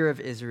Savior of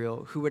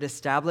Israel, who would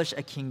establish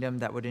a kingdom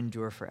that would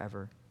endure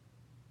forever.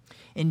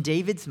 In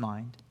David's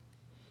mind,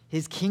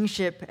 his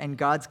kingship and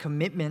God's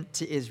commitment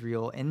to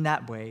Israel in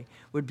that way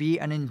would be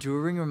an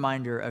enduring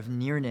reminder of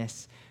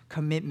nearness,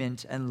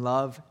 commitment, and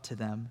love to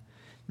them,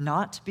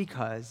 not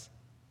because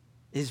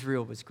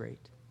Israel was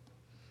great,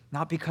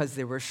 not because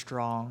they were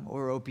strong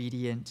or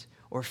obedient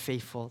or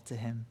faithful to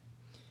him,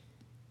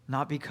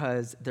 not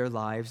because their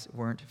lives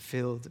weren't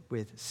filled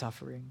with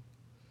suffering,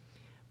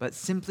 but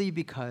simply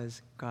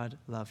because God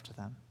loved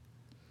them,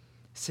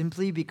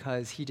 simply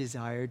because he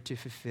desired to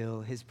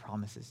fulfill his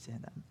promises to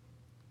them.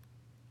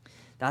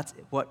 That's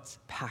what's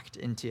packed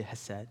into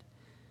Hesed.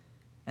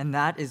 And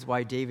that is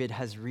why David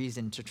has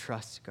reason to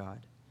trust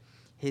God,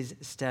 his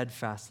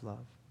steadfast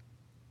love.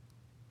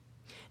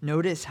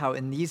 Notice how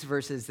in these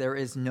verses there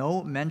is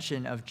no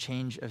mention of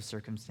change of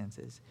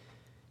circumstances.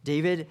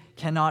 David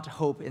cannot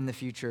hope in the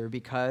future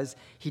because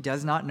he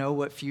does not know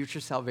what future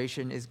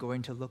salvation is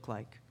going to look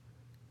like.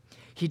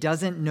 He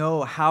doesn't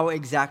know how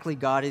exactly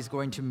God is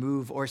going to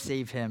move or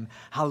save him,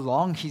 how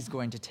long he's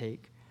going to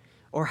take,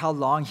 or how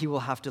long he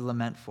will have to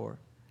lament for.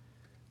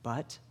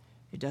 But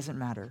it doesn't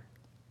matter.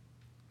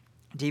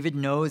 David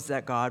knows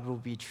that God will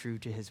be true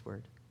to his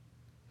word.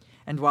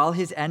 And while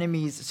his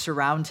enemies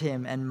surround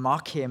him and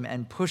mock him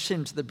and push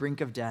him to the brink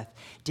of death,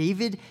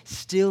 David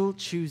still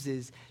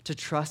chooses to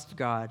trust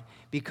God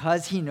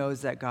because he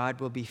knows that God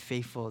will be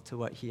faithful to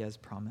what he has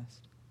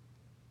promised.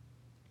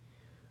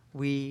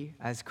 We,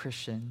 as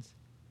Christians,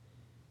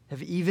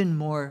 have even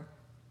more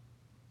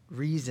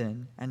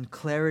reason and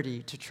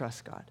clarity to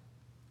trust God.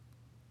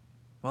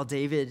 While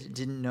David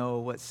didn't know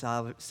what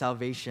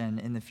salvation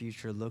in the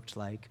future looked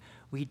like,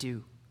 we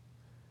do.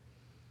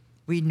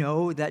 We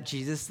know that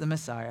Jesus the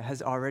Messiah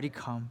has already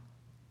come,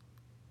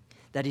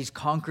 that he's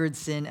conquered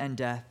sin and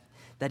death,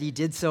 that he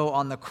did so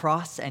on the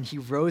cross and he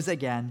rose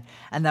again,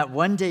 and that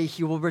one day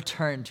he will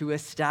return to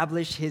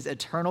establish his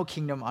eternal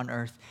kingdom on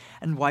earth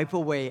and wipe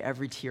away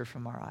every tear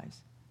from our eyes.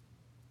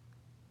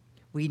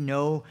 We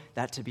know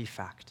that to be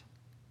fact.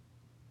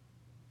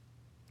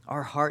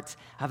 Our hearts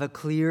have a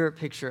clear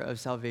picture of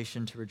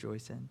salvation to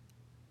rejoice in.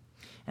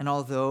 And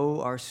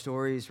although our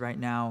stories right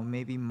now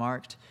may be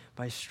marked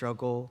by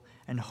struggle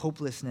and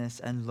hopelessness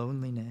and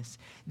loneliness,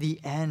 the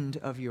end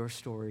of your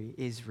story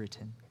is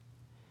written.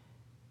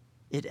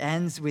 It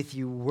ends with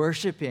you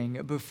worshiping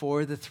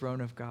before the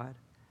throne of God,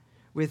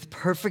 with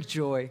perfect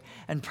joy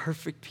and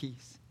perfect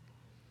peace,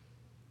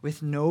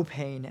 with no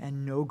pain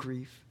and no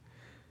grief,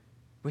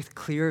 with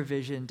clear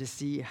vision to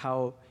see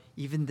how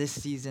even this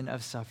season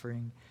of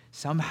suffering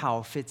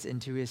somehow fits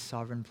into his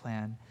sovereign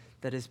plan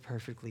that is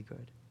perfectly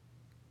good.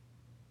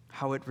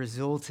 How it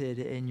resulted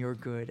in your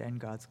good and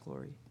God's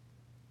glory.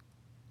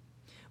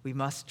 We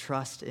must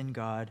trust in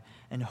God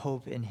and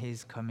hope in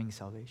his coming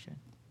salvation.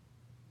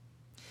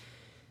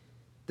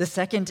 The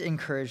second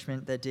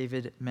encouragement that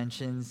David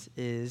mentions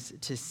is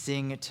to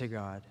sing to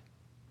God.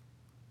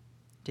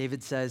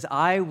 David says,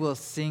 I will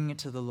sing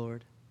to the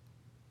Lord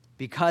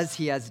because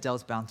he has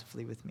dealt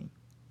bountifully with me.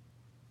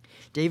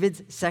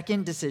 David's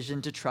second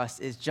decision to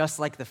trust is just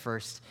like the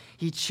first.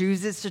 He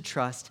chooses to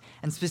trust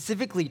and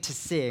specifically to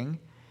sing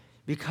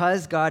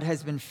because God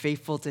has been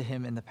faithful to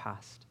him in the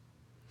past.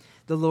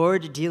 The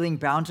Lord dealing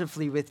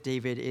bountifully with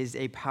David is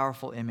a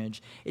powerful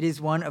image. It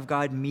is one of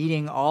God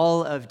meeting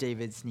all of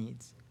David's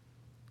needs.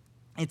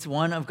 It's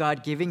one of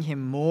God giving him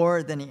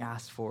more than he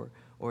asked for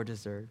or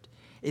deserved.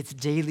 It's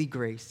daily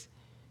grace,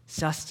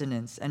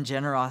 sustenance, and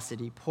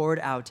generosity poured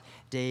out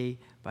day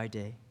by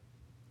day.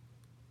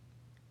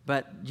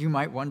 But you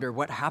might wonder,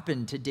 what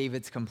happened to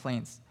David's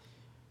complaints?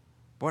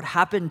 What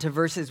happened to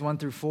verses 1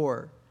 through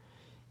 4?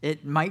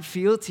 It might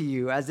feel to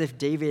you as if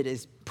David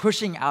is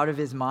pushing out of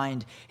his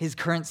mind his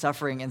current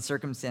suffering and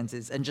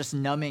circumstances and just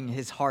numbing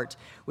his heart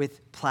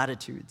with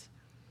platitudes.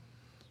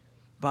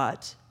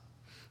 But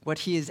what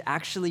he is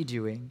actually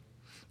doing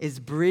is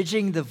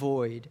bridging the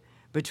void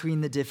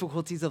between the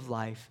difficulties of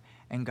life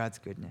and God's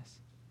goodness.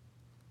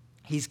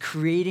 He's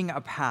creating a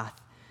path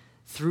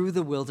through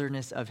the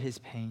wilderness of his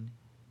pain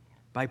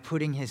by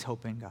putting his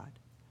hope in God.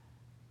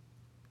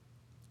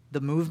 The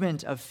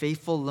movement of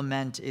faithful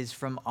lament is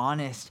from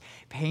honest,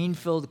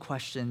 pain-filled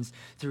questions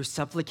through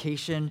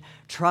supplication,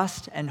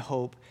 trust, and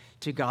hope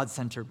to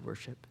God-centered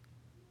worship.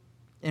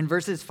 In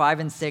verses 5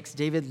 and 6,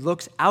 David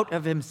looks out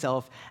of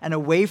himself and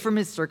away from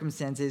his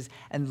circumstances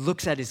and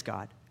looks at his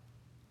God.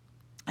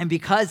 And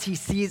because he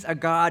sees a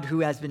God who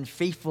has been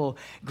faithful,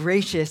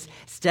 gracious,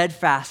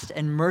 steadfast,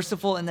 and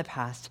merciful in the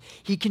past,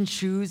 he can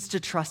choose to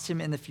trust him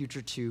in the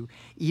future too,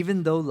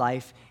 even though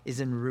life is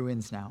in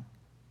ruins now.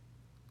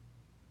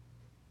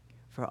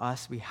 For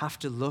us, we have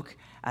to look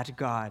at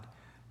God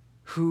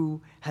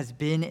who has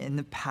been in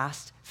the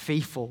past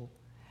faithful,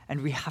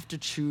 and we have to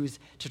choose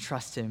to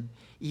trust him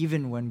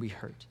even when we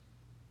hurt.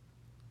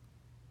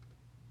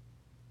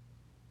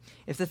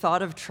 If the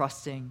thought of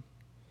trusting,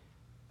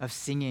 of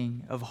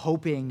singing, of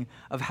hoping,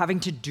 of having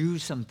to do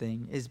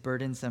something is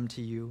burdensome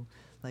to you,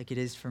 like it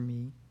is for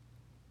me,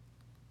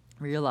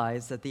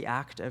 realize that the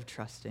act of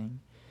trusting,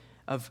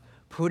 of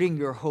putting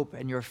your hope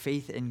and your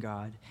faith in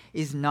God,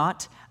 is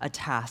not a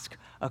task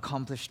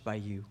accomplished by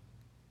you.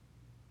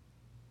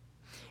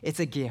 It's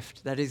a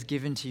gift that is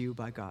given to you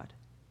by God.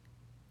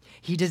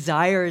 He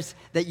desires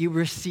that you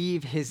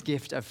receive his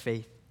gift of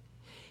faith.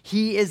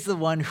 He is the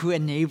one who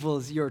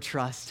enables your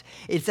trust.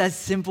 It's as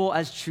simple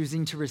as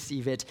choosing to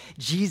receive it.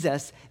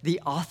 Jesus, the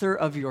author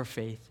of your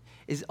faith,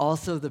 is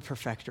also the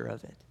perfecter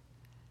of it.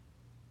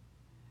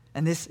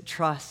 And this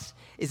trust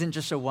isn't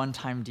just a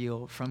one-time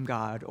deal from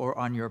God or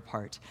on your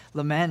part.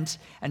 Lament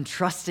and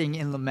trusting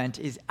in lament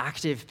is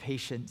active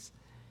patience.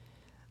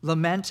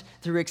 Lament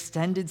through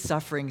extended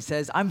suffering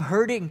says, I'm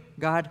hurting,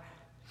 God.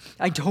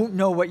 I don't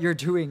know what you're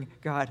doing,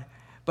 God,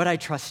 but I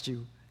trust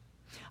you.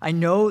 I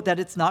know that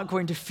it's not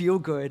going to feel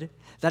good,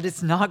 that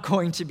it's not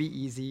going to be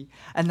easy,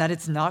 and that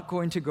it's not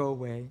going to go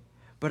away,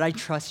 but I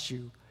trust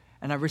you,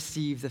 and I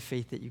receive the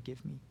faith that you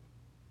give me.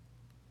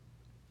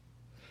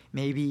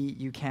 Maybe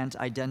you can't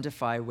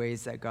identify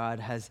ways that God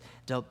has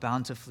dealt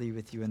bountifully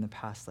with you in the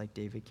past like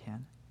David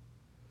can.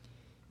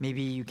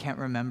 Maybe you can't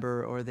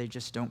remember, or they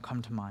just don't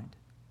come to mind.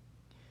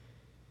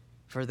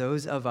 For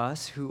those of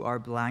us who are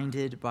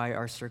blinded by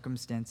our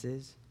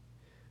circumstances,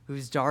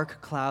 whose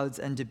dark clouds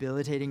and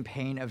debilitating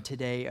pain of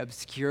today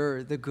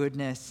obscure the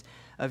goodness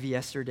of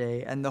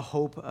yesterday and the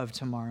hope of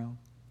tomorrow,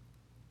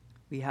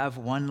 we have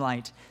one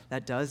light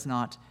that does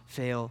not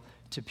fail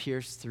to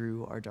pierce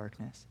through our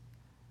darkness.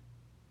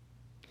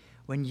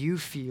 When you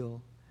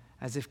feel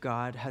as if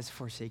God has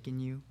forsaken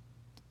you,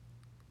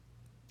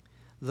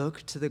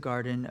 look to the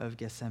Garden of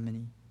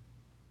Gethsemane,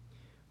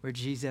 where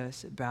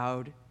Jesus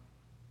bowed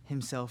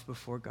himself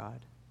before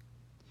God,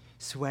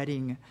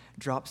 sweating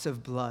drops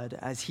of blood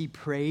as he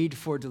prayed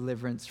for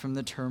deliverance from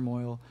the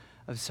turmoil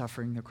of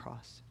suffering the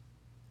cross.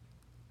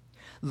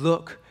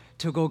 Look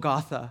to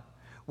Golgotha,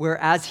 where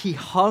as he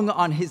hung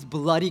on his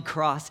bloody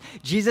cross,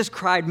 Jesus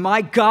cried,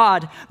 my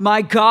God,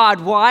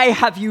 why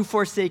have you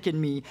forsaken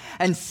me?"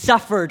 and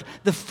suffered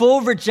the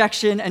full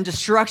rejection and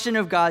destruction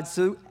of God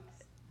so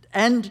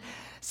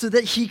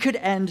that he could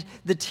end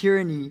the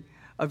tyranny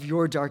of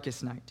your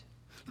darkest night,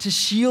 to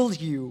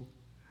shield you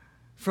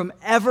from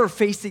ever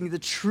facing the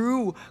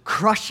true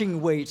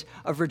crushing weight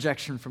of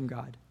rejection from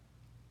God.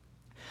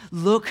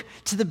 Look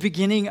to the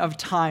beginning of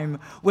time,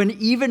 when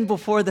even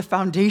before the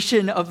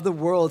foundation of the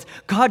world,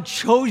 God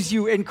chose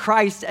you in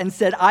Christ and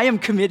said, I am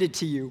committed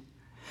to you.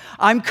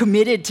 I'm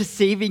committed to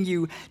saving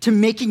you, to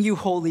making you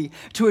holy,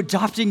 to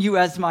adopting you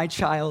as my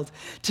child,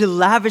 to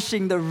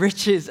lavishing the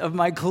riches of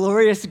my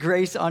glorious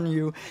grace on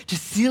you, to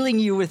sealing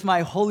you with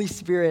my Holy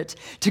Spirit,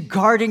 to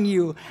guarding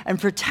you and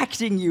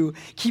protecting you,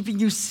 keeping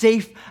you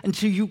safe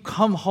until you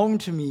come home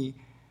to me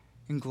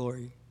in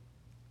glory.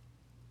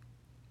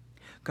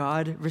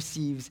 God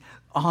receives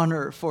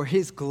honor for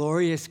his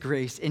glorious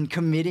grace in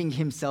committing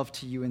himself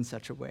to you in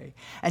such a way.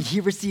 And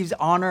he receives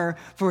honor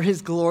for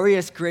his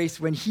glorious grace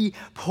when he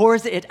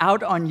pours it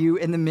out on you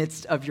in the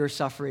midst of your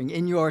suffering,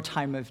 in your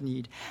time of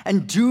need.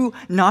 And do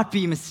not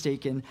be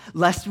mistaken,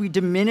 lest we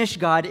diminish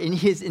God in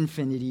his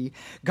infinity.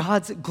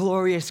 God's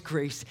glorious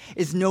grace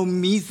is no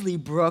measly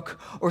brook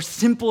or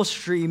simple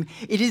stream.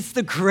 It is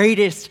the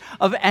greatest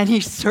of any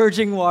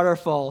surging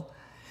waterfall,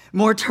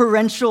 more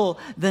torrential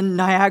than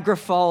Niagara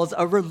Falls,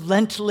 a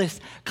relentless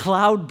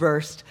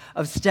cloudburst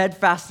of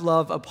steadfast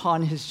love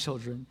upon his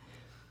children.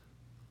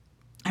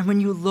 And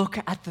when you look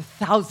at the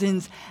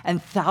thousands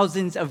and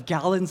thousands of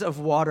gallons of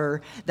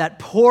water that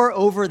pour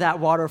over that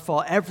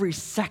waterfall every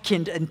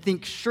second and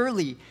think,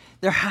 surely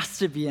there has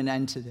to be an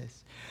end to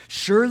this.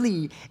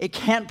 Surely it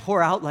can't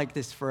pour out like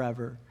this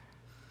forever.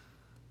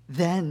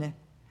 Then,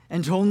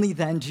 and only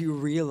then, do you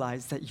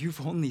realize that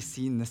you've only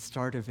seen the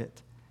start of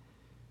it.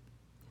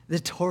 The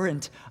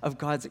torrent of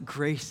God's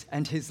grace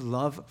and his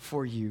love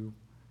for you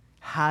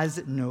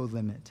has no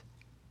limit.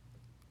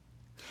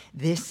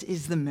 This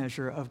is the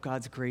measure of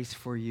God's grace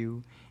for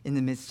you in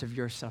the midst of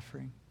your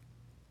suffering.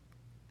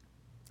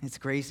 It's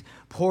grace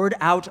poured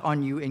out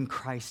on you in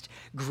Christ.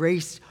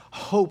 Grace,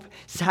 hope,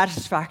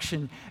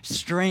 satisfaction,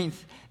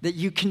 strength that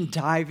you can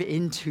dive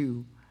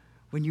into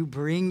when you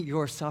bring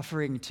your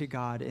suffering to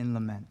God in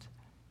lament.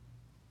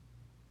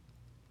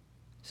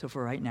 So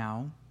for right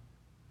now,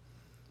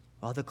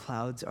 while the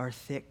clouds are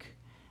thick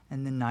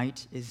and the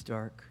night is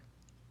dark,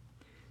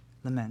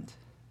 lament.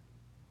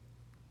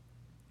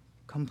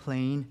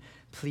 Complain,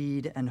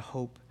 plead, and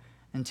hope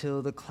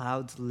until the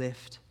clouds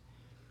lift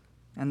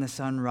and the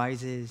sun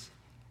rises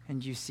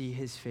and you see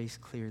his face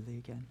clearly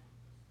again.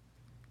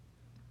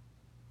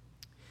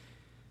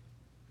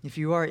 If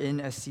you are in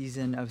a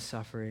season of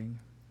suffering,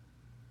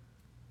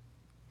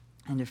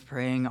 and if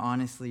praying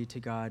honestly to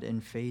God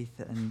in faith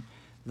and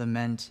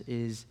lament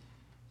is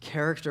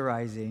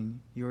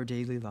characterizing your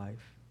daily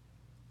life,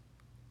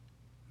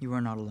 you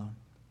are not alone.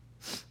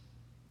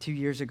 2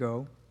 years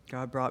ago,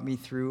 God brought me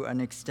through an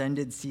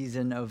extended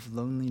season of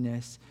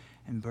loneliness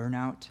and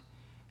burnout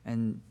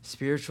and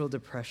spiritual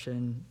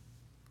depression,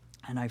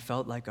 and I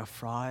felt like a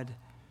fraud.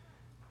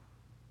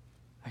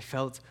 I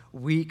felt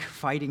weak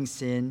fighting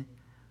sin.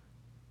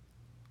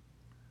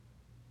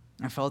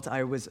 I felt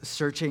I was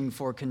searching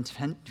for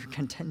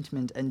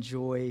contentment and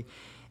joy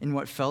in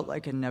what felt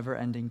like a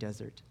never-ending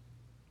desert.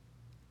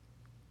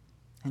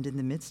 And in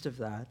the midst of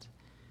that,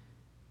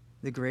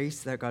 the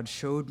grace that God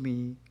showed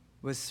me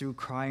was through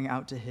crying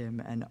out to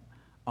him and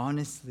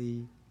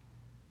honestly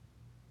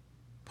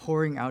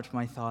pouring out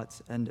my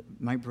thoughts and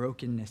my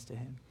brokenness to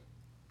him.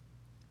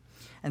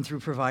 And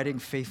through providing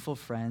faithful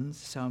friends,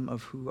 some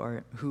of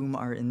whom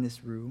are in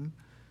this room,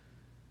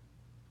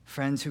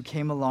 friends who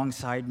came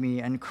alongside me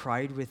and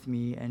cried with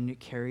me and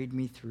carried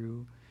me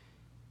through,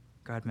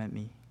 God met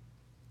me.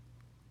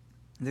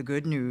 The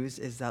good news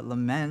is that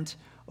lament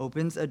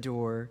opens a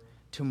door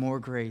to more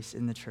grace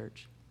in the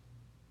church.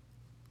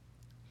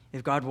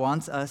 If God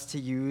wants us to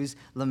use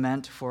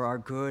lament for our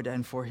good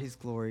and for his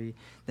glory,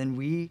 then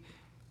we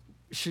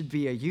should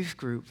be a youth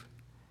group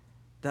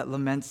that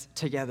laments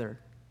together.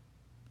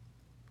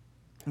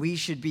 We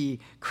should be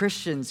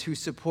Christians who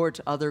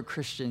support other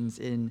Christians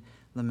in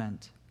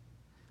lament.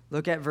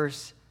 Look at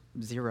verse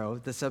 0,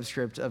 the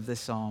subscript of this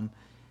psalm.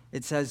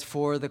 It says,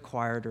 "For the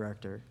choir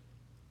director."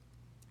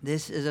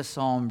 This is a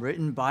psalm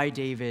written by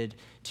David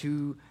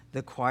to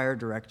the choir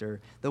director,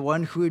 the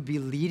one who would be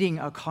leading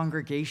a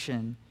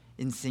congregation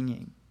in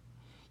singing.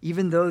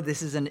 Even though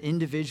this is an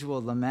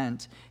individual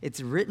lament,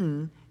 it's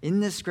written in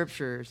the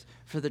scriptures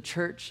for the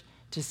church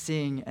to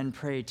sing and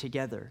pray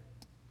together.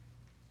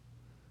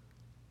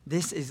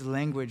 This is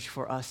language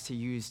for us to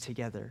use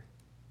together.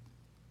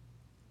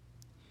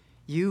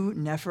 You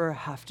never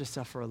have to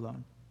suffer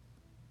alone.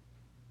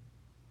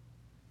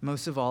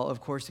 Most of all, of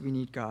course, we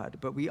need God,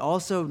 but we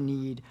also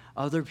need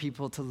other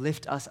people to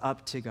lift us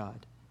up to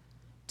God,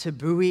 to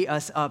buoy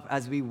us up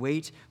as we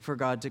wait for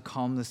God to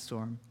calm the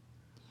storm.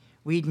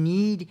 We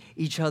need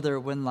each other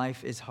when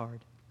life is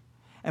hard,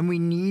 and we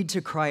need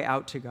to cry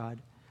out to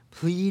God,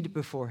 plead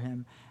before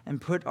him, and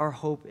put our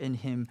hope in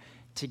him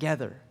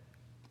together.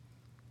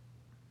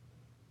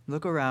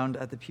 Look around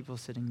at the people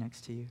sitting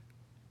next to you.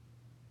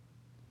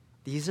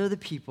 These are the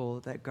people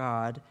that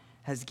God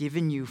has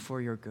given you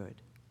for your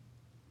good,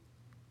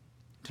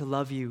 to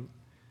love you,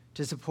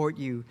 to support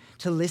you,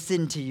 to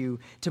listen to you,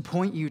 to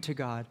point you to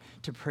God,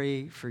 to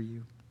pray for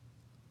you.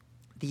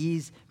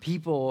 These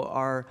people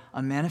are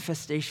a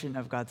manifestation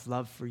of God's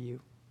love for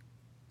you.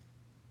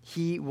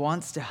 He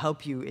wants to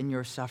help you in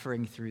your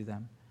suffering through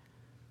them,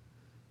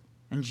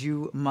 and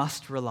you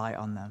must rely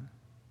on them.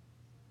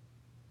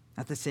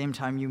 At the same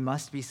time, you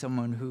must be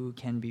someone who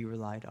can be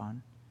relied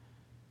on.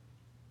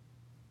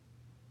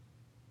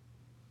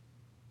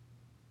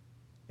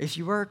 If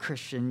you are a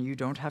Christian, you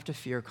don't have to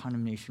fear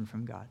condemnation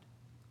from God.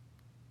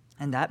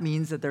 And that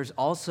means that there's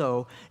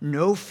also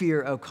no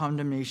fear of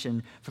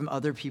condemnation from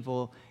other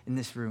people in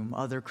this room,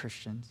 other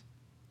Christians.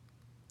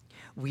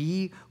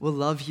 We will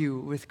love you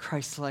with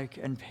Christ-like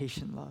and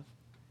patient love.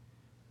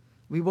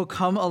 We will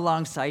come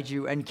alongside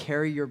you and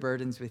carry your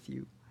burdens with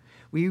you.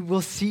 We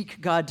will seek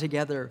God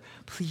together.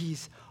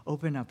 Please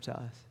open up to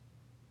us.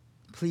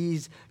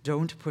 Please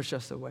don't push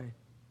us away.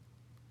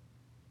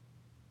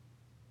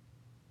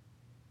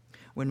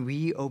 When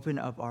we open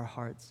up our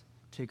hearts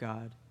to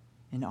God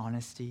in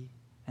honesty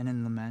and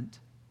in lament,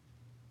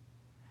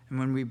 and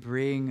when we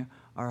bring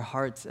our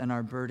hearts and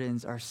our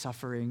burdens, our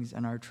sufferings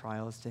and our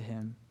trials to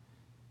him,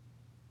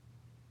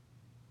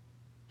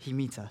 he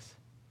meets us.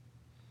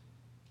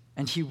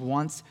 And he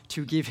wants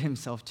to give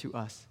himself to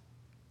us.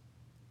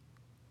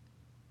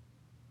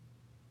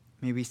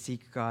 May we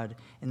seek God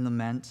in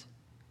lament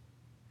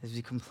as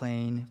we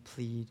complain,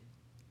 plead,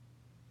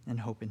 and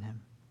hope in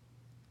him.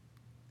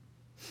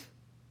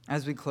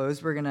 As we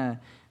close, we're going to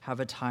have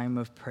a time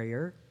of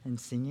prayer and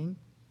singing.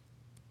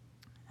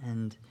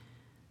 And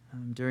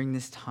during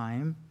this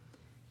time,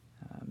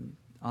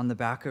 on the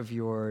back of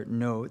your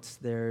notes,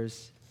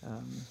 there's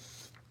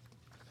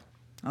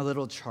a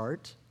little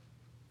chart.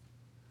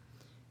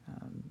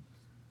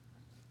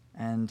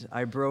 And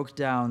I broke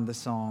down the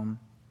psalm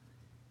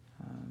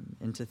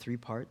into 3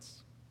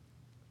 parts.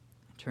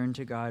 Turn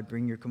to God,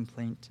 bring your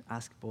complaint,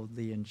 ask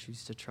boldly, and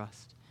choose to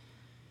trust.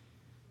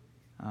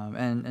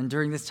 And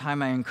during this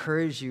time, I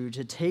encourage you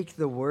to take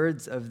the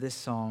words of this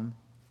psalm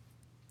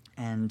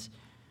and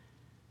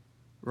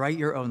write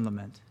your own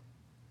lament,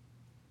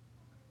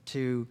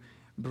 to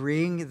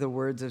bring the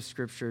words of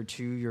Scripture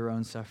to your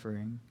own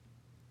suffering,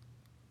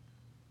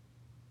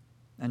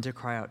 and to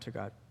cry out to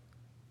God,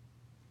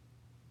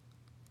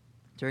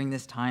 During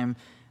this time,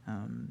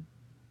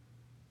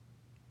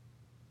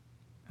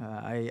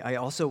 I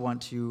also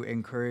want to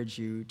encourage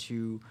you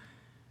to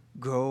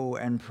go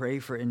and pray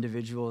for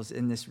individuals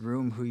in this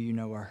room who you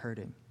know are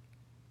hurting.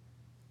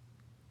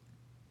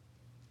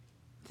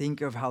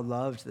 Think of how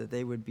loved that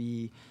they would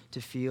be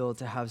to feel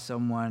to have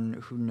someone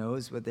who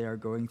knows what they are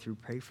going through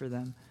pray for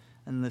them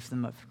and lift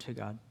them up to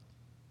God.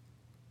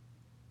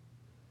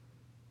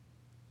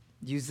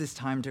 Use this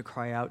time to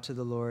cry out to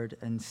the Lord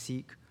and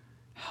seek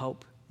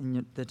help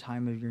in the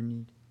time of your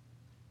need.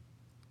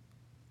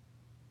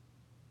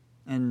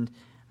 And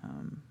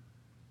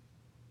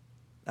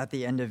at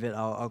the end of it,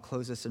 I'll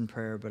close us in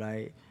prayer, but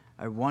I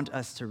want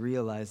us to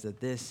realize that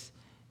this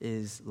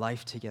is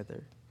life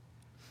together.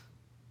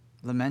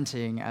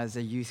 Lamenting as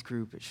a youth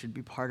group, it should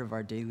be part of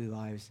our daily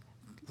lives.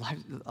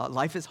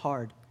 Life is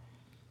hard,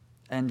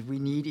 and we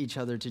need each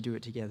other to do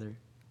it together,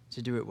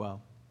 to do it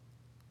well.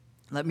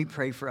 Let me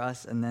pray for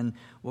us, and then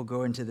we'll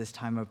go into this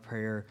time of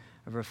prayer,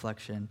 of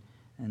reflection,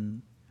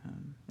 and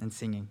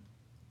singing.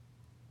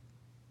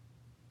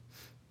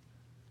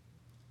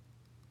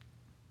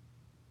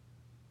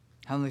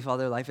 Heavenly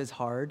Father, life is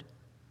hard.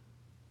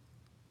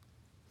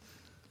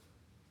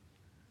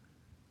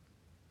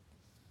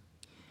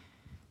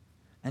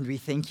 And we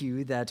thank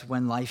you that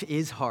when life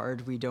is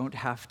hard, we don't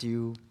have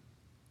to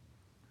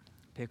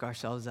pick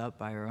ourselves up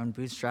by our own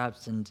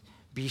bootstraps and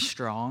be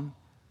strong.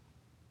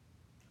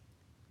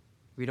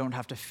 We don't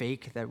have to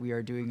fake that we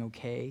are doing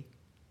okay.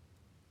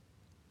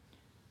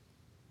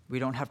 We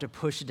don't have to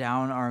push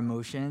down our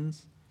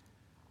emotions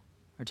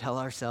or tell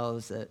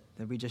ourselves that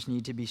we just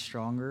need to be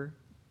stronger.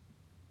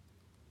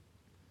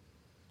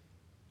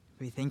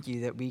 We thank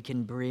you that we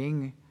can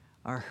bring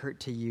our hurt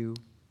to you,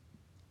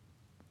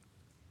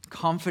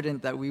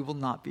 confident that we will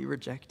not be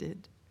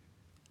rejected,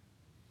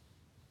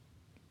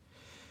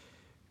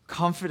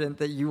 confident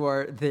that you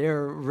are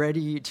there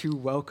ready to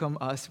welcome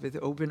us with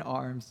open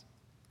arms,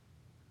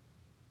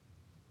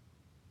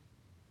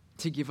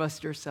 to give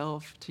us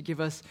yourself, to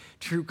give us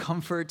true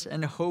comfort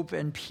and hope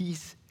and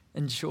peace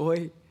and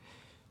joy,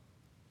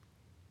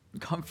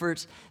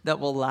 comfort that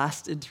will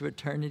last into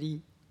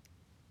eternity.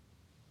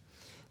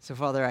 So,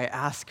 Father, I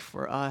ask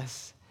for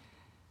us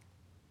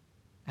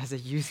as a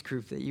youth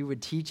group that you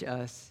would teach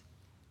us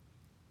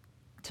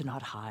to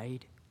not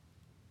hide,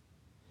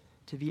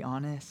 to be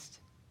honest,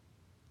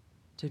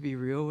 to be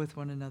real with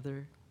one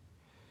another,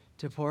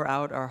 to pour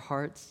out our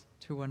hearts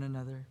to one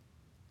another.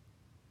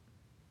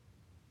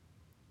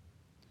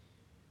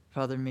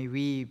 Father, may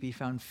we be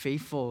found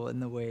faithful in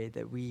the way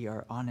that we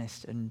are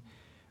honest and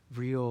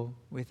real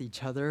with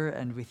each other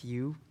and with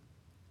you.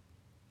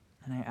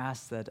 And I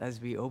ask that as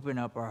we open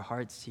up our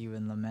hearts to you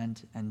and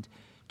lament and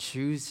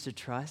choose to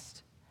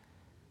trust,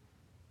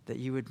 that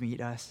you would meet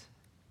us,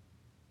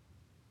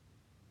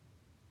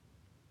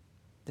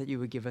 that you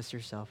would give us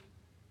yourself.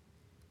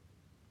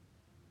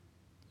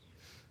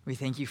 We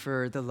thank you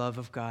for the love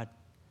of God,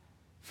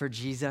 for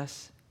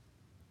Jesus.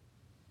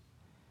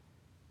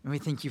 And we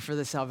thank you for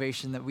the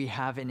salvation that we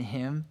have in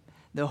him,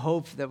 the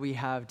hope that we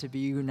have to be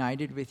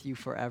united with you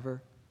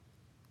forever.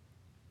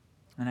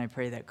 And I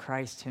pray that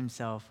Christ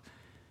himself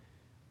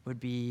would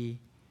be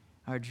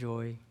our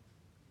joy,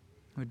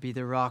 would be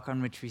the rock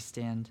on which we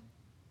stand,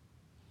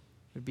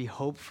 would be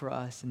hope for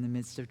us in the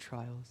midst of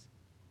trials.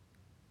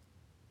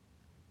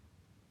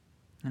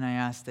 And I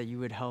ask that you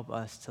would help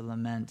us to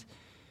lament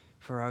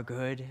for our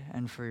good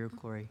and for your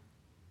glory.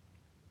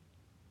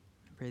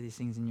 I pray these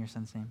things in your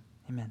Son's name.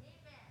 Amen.